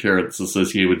Terry Terrence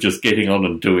associated with just getting on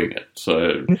and doing it.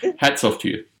 So hats off to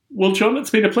you. Well, John, it's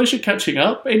been a pleasure catching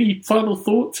up. Any final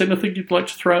thoughts? Anything you'd like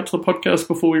to throw out to the podcast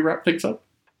before we wrap things up?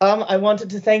 I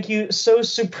wanted to thank you so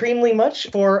supremely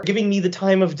much for giving me the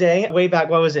time of day way back,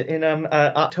 what was it, in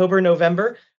October,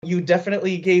 November. You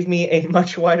definitely gave me a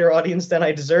much wider audience than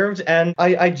I deserved, and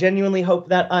I genuinely hope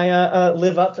that I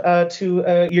live up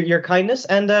to your kindness,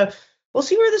 and we'll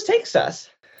see where this takes us.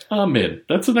 Amen.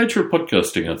 That's the nature of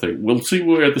podcasting, I think. We'll see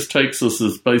where this takes us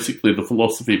is basically the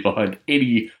philosophy behind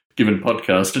any given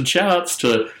podcast. And shout-outs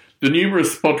to the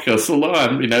numerous podcasts, although I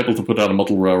haven't been able to put out a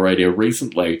model rail radio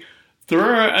recently. There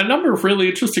are a number of really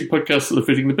interesting podcasts that are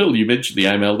fitting the bill. You mentioned the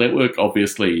AML Network,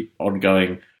 obviously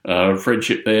ongoing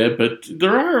friendship there, but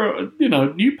there are,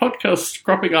 new podcasts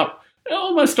cropping up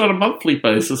almost on a monthly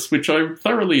basis, which I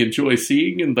thoroughly enjoy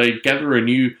seeing, and they gather a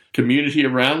new community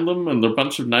around them, and there are a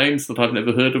bunch of names that I've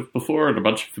never heard of before, and a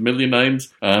bunch of familiar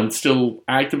names. Still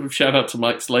active. Shout out to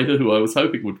Mike Slater, who I was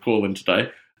hoping would call in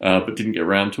today, but didn't get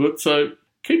around to it. So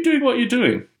keep doing what you're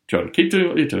doing, John. Keep doing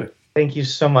what you're doing. Thank you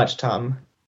so much, Tom.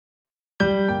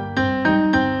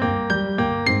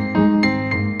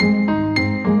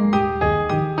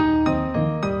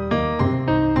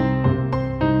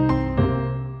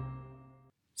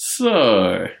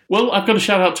 So, well, I've got to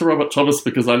shout out to Robert Thomas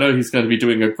because I know he's going to be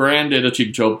doing a grand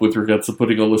editing job with regards to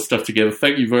putting all this stuff together.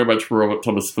 Thank you very much for Robert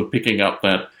Thomas for picking up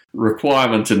that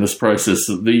requirement in this process.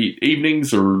 The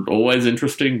evenings are always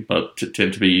interesting, but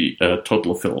tend to be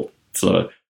toddler filled.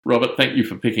 So, Robert, thank you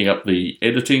for picking up the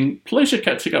editing. Pleasure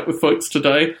catching up with folks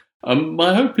today.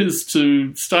 My hope is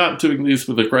to start doing these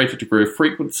with a greater degree of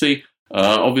frequency.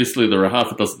 Obviously, there are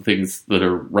half a dozen things that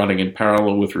are running in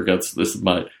parallel with regards to this that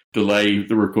might delay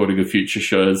the recording of future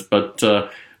shows, but, So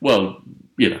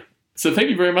thank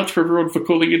you very much for everyone for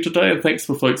calling in today, and thanks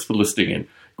for folks for listening in.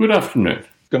 Good afternoon.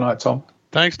 Good night, Tom.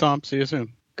 Thanks, Tom. See you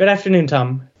soon. Good afternoon,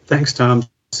 Tom. Thanks, Tom.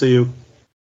 See you.